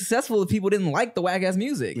wouldn't be successful if people didn't like the whack ass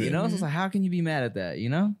music, you know? So it's like, how can you be mad at that, you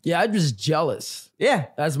know? Yeah, I'm just jealous. Yeah.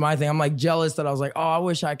 That's my thing. I'm like jealous that I was like, oh, I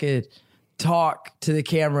wish I could talk to the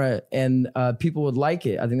camera and people would like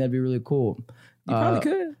it. I think that'd be really cool. You probably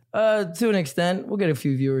could. To an extent. We'll get a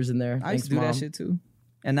few viewers in there. I used to do that shit too.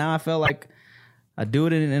 And now I feel like I do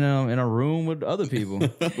it in a room with other people.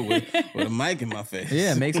 with a mic in my face.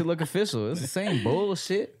 Yeah, it makes it look official. It's the same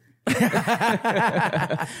bullshit. Brought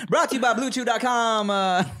to you by BlueChew.com.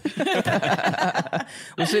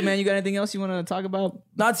 Well, shit, man, you got anything else you want to talk about?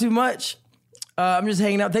 Not too much. I'm just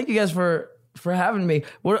hanging out. Thank you guys for having me.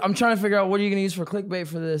 I'm trying to figure out what are you going to use for clickbait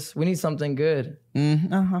for this. We need something good. You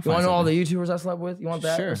want to know all the YouTubers I slept with? You want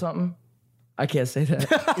that or something? I can't say that.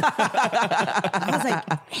 I was like,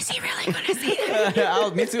 is he really going to say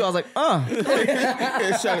that? Me too. I was like,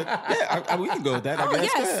 we can go with that. Oh,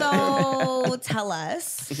 yeah. So tell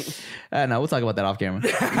us. No, we'll talk about that off camera. All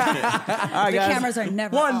right, The guys. cameras are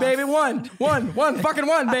never One, off. baby. One, fucking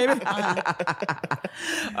one, baby.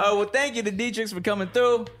 Well, thank you to D-Trix for coming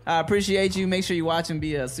through. I appreciate you. Make sure you watch and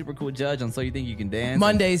be a super cool judge on So You Think You Can Dance.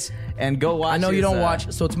 Mondays. And go watch I know you his, don't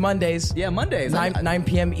watch, so it's Mondays. Yeah, Mondays. 9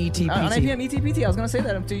 p.m. ET. 9 p.m. ETPT. I was going to say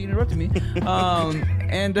that until you interrupted me.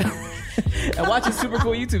 And watch his super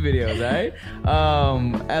cool YouTube videos, all right?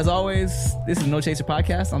 As always, this is No Chaser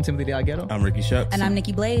Podcast. I'm Timothy Delgado. I'm Ricky Shucks. And I'm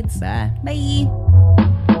Nikki Blades. Bye. Bye.